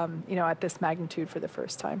for, you know, at this magnitude for the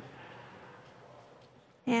first time.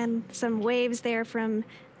 And some waves there from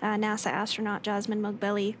NASA astronaut Jasmin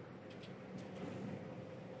Moghbeli.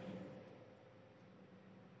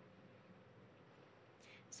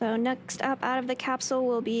 So next up out of the capsule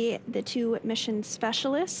will be the 2 mission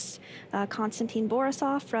specialists, Konstantin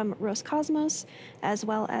Borisov from Roscosmos, as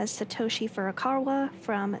well as Satoshi Furukawa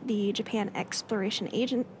from the Japan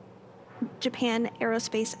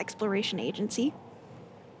Aerospace Exploration Agency.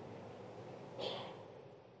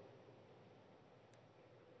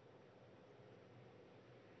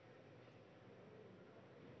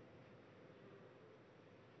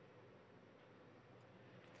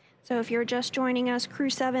 So if you're just joining us,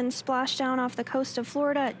 Crew-7 splashdown off the coast of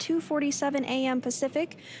Florida at 2:47 a.m.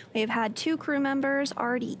 Pacific. We have had 2 crew members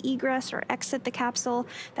already egress or exit the capsule.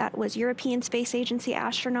 That was European Space Agency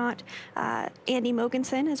astronaut Andy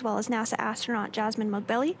Mogensen, as well as NASA astronaut Jasmin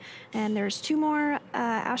Moghbeli. And there's 2 more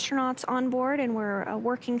astronauts on board, and we're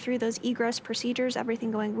working through those egress procedures,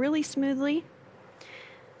 everything going really smoothly.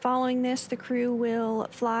 Following this, the crew will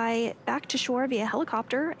fly back to shore via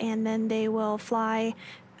helicopter, and then they will fly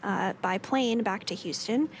by plane back to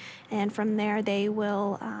Houston, and from there they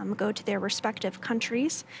will go to their respective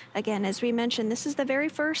countries. Again, as we mentioned, this is the very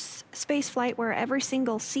first space flight where every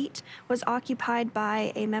single seat was occupied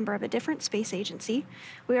by a member of a different space agency.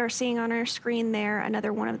 We are seeing on our screen there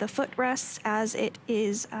another one of the footrests as it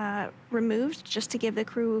is removed, just to give the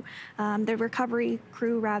crew, the recovery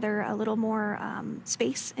crew rather, a little more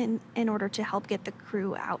space in order to help get the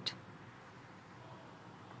crew out.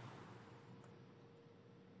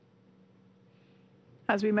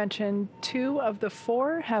 As we mentioned, 2 of the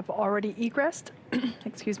 4 have already egressed.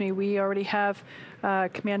 Excuse me, we already have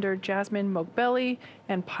Commander Jasmin Moghbeli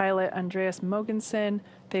and pilot Andreas Mogensen.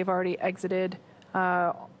 They've already exited.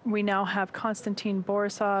 We now have Konstantin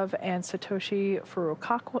Borisov and Satoshi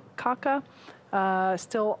Furukawa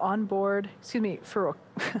still on board. Excuse me,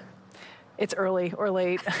 it's early or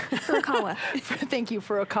late. Furukawa. Thank you,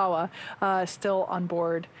 Furukawa. Still on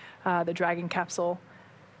board the Dragon capsule.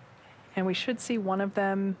 And we should see one of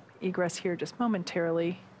them egress here just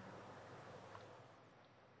momentarily.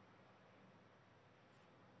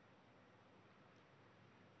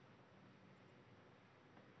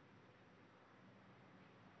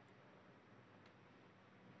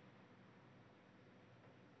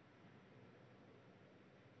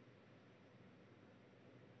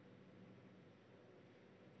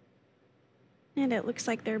 And it looks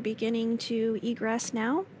like they're beginning to egress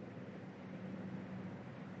now.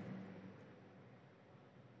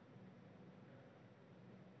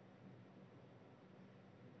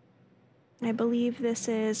 I believe this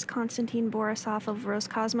is Konstantin Borisov of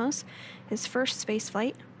Roscosmos, his first space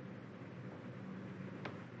flight.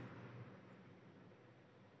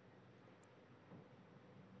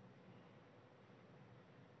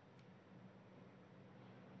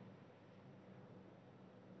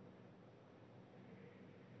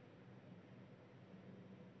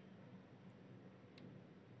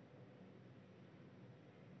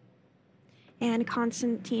 And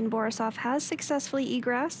Konstantin Borisov has successfully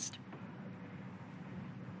egressed.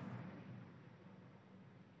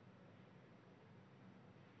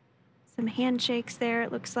 Some handshakes there,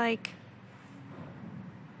 it looks like.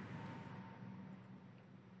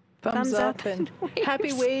 Thumbs up and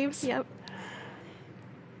happy waves. Yep.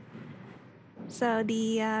 So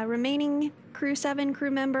the remaining Crew-7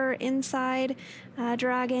 crew member inside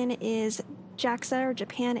Dragon is JAXA, or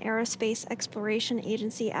Japan Aerospace Exploration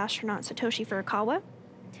Agency astronaut Satoshi Furukawa.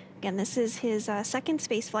 Again, this is his second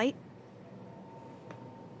space flight.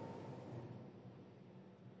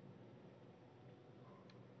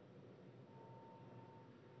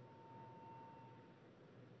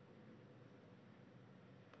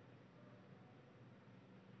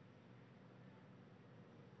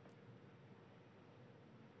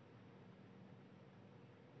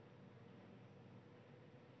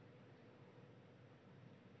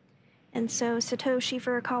 And so Satoshi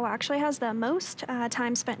Furukawa actually has the most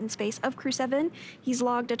time spent in space of Crew-7. He's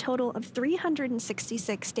logged a total of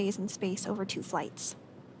 366 days in space over 2 flights.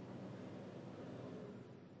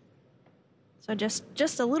 So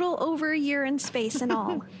just a little over a year in space in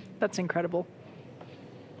all. That's incredible.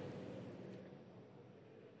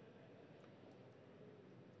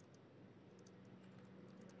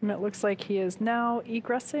 And it looks like he is now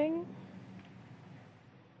egressing.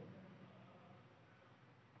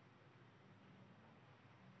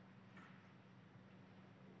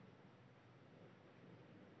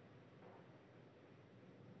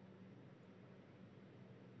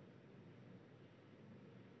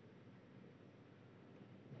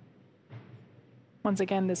 Once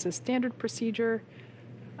again, this is standard procedure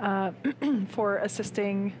for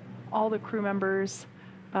assisting all the crew members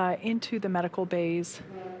into the medical bays.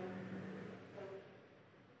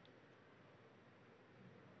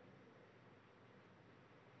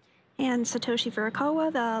 And Satoshi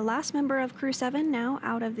Furukawa, the last member of Crew-7, now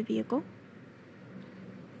out of the vehicle.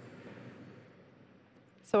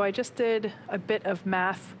 So I just did a bit of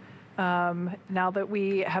math. Now that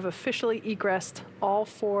we have officially egressed all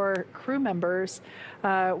 4 crew members,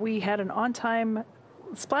 we had an on-time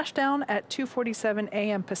splashdown at 2:47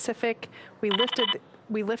 a.m. Pacific. We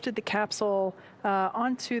lifted the capsule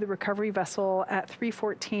onto the recovery vessel at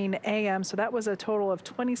 3:14 a.m. So that was a total of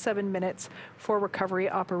 27 minutes for recovery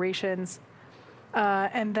operations.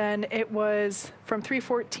 And then it was from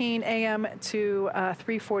 3:14 a.m. to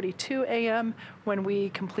 3:42 a.m. when we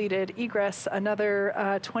completed egress,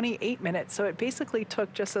 another 28 minutes. So it basically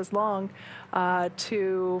took just as long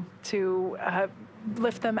to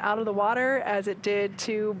lift them out of the water as it did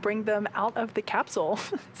to bring them out of the capsule.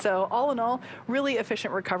 So all in all, really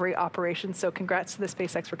efficient recovery operations. So congrats to the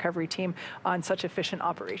SpaceX recovery team on such efficient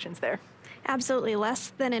operations there. Absolutely,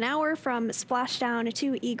 less than an hour from splashdown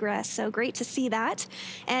to egress, so great to see that.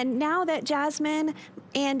 And now that Jasmin,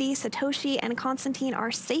 Andy, Satoshi, and Konstantin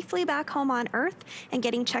are safely back home on Earth and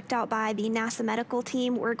getting checked out by the NASA medical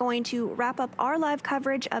team, we're going to wrap up our live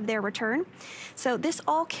coverage of their return. So this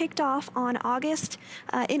all kicked off on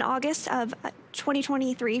in August of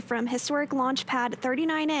 2023 from historic launch pad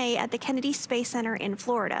 39A at the Kennedy Space Center in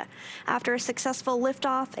Florida. After a successful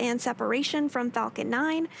liftoff and separation from Falcon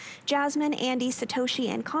 9, Jasmin, Andy, Satoshi,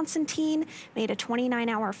 and Konstantin made a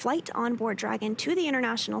 29-hour flight on board Dragon to the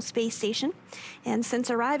International Space Station. And since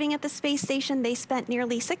arriving at the space station, they spent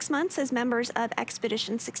nearly 6 months as members of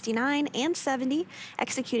Expedition 69 and 70,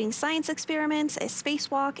 executing science experiments, a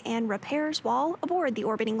spacewalk, and repairs while aboard the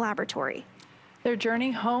orbiting laboratory. Their journey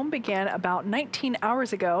home began about 19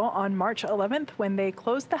 hours ago on March 11th when they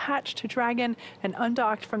closed the hatch to Dragon and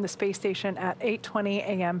undocked from the space station at 8:20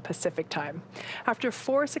 a.m. Pacific time. After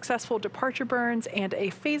 4 successful departure burns and a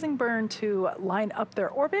phasing burn to line up their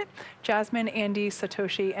orbit, Jasmin, Andy,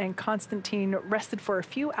 Satoshi, and Konstantin rested for a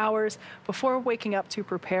few hours before waking up to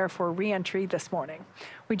prepare for re-entry this morning.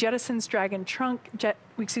 We jettisoned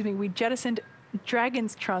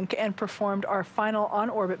Dragon's trunk and performed our final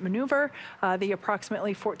on-orbit maneuver, the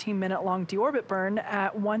approximately 14-minute-long deorbit burn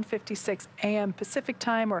at 1:56 a.m. Pacific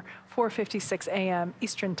time or 4:56 a.m.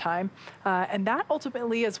 Eastern time. And that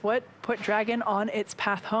ultimately is what put Dragon on its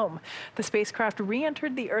path home. The spacecraft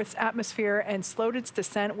re-entered the Earth's atmosphere and slowed its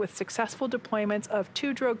descent with successful deployments of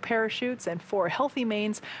 2 drogue parachutes and 4 healthy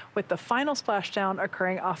mains, with the final splashdown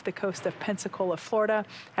occurring off the coast of Pensacola, Florida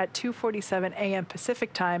at 2:47 a.m.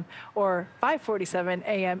 Pacific time or 5:47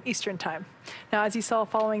 a.m. Eastern time. Now, as you saw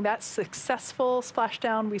following that successful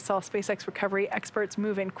splashdown, we saw SpaceX recovery experts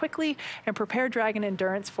move in quickly and prepare Dragon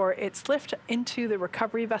Endurance for its lift into the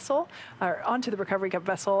recovery vessel, or onto the recovery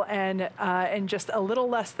vessel. And in just a little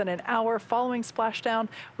less than an hour following splashdown,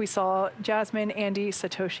 we saw Jasmin, Andy,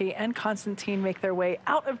 Satoshi, and Konstantin make their way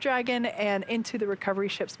out of Dragon and into the recovery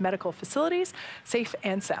ship's medical facilities, safe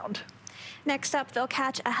and sound. Next up, they'll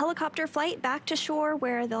catch a helicopter flight back to shore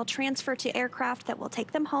where they'll transfer to aircraft that will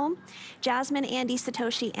take them home. Jasmin, Andy,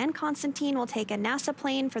 Satoshi, and Konstantin will take a NASA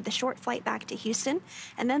plane for the short flight back to Houston,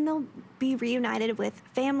 and then they'll be reunited with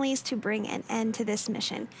families to bring an end to this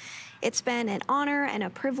mission. It's been an honor and a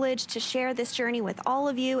privilege to share this journey with all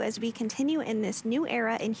of you as we continue in this new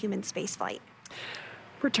era in human spaceflight.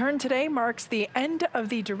 Return today marks the end of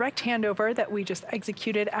the direct handover that we just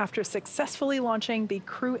executed after successfully launching the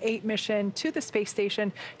Crew-7 mission to the space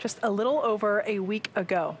station just a little over a week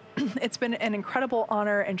ago. It's been an incredible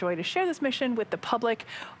honor and joy to share this mission with the public.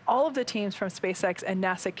 All of the teams from SpaceX and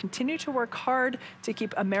NASA continue to work hard to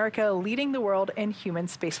keep America leading the world in human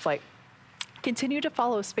spaceflight. Continue to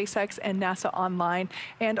follow SpaceX and NASA online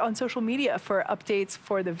and on social media for updates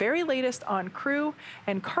for the very latest on crew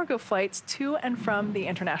and cargo flights to and from the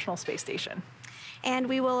International Space Station. And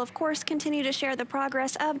we will, of course, continue to share the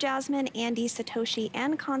progress of Jasmin, Andy, Satoshi,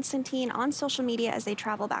 and Konstantin on social media as they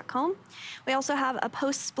travel back home. We also have a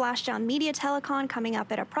post-splashdown media telecon coming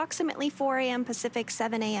up at approximately 4 a.m. Pacific,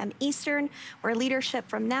 7 a.m. Eastern, where leadership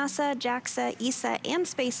from NASA, JAXA, ESA, and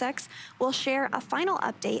SpaceX will share a final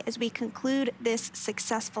update as we conclude this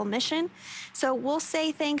successful mission. So we'll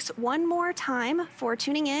say thanks one more time for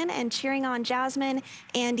tuning in and cheering on Jasmin,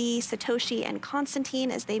 Andy, Satoshi, and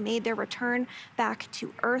Konstantin as they made their return back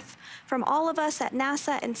to Earth. From all of us at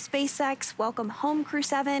NASA and SpaceX, welcome home,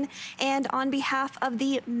 Crew-7. And on behalf of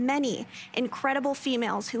the many incredible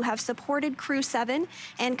females who have supported Crew-7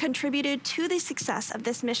 and contributed to the success of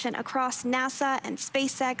this mission across NASA and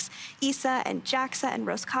SpaceX, ESA and JAXA and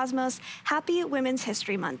Roscosmos, happy Women's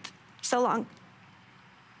History Month. So long.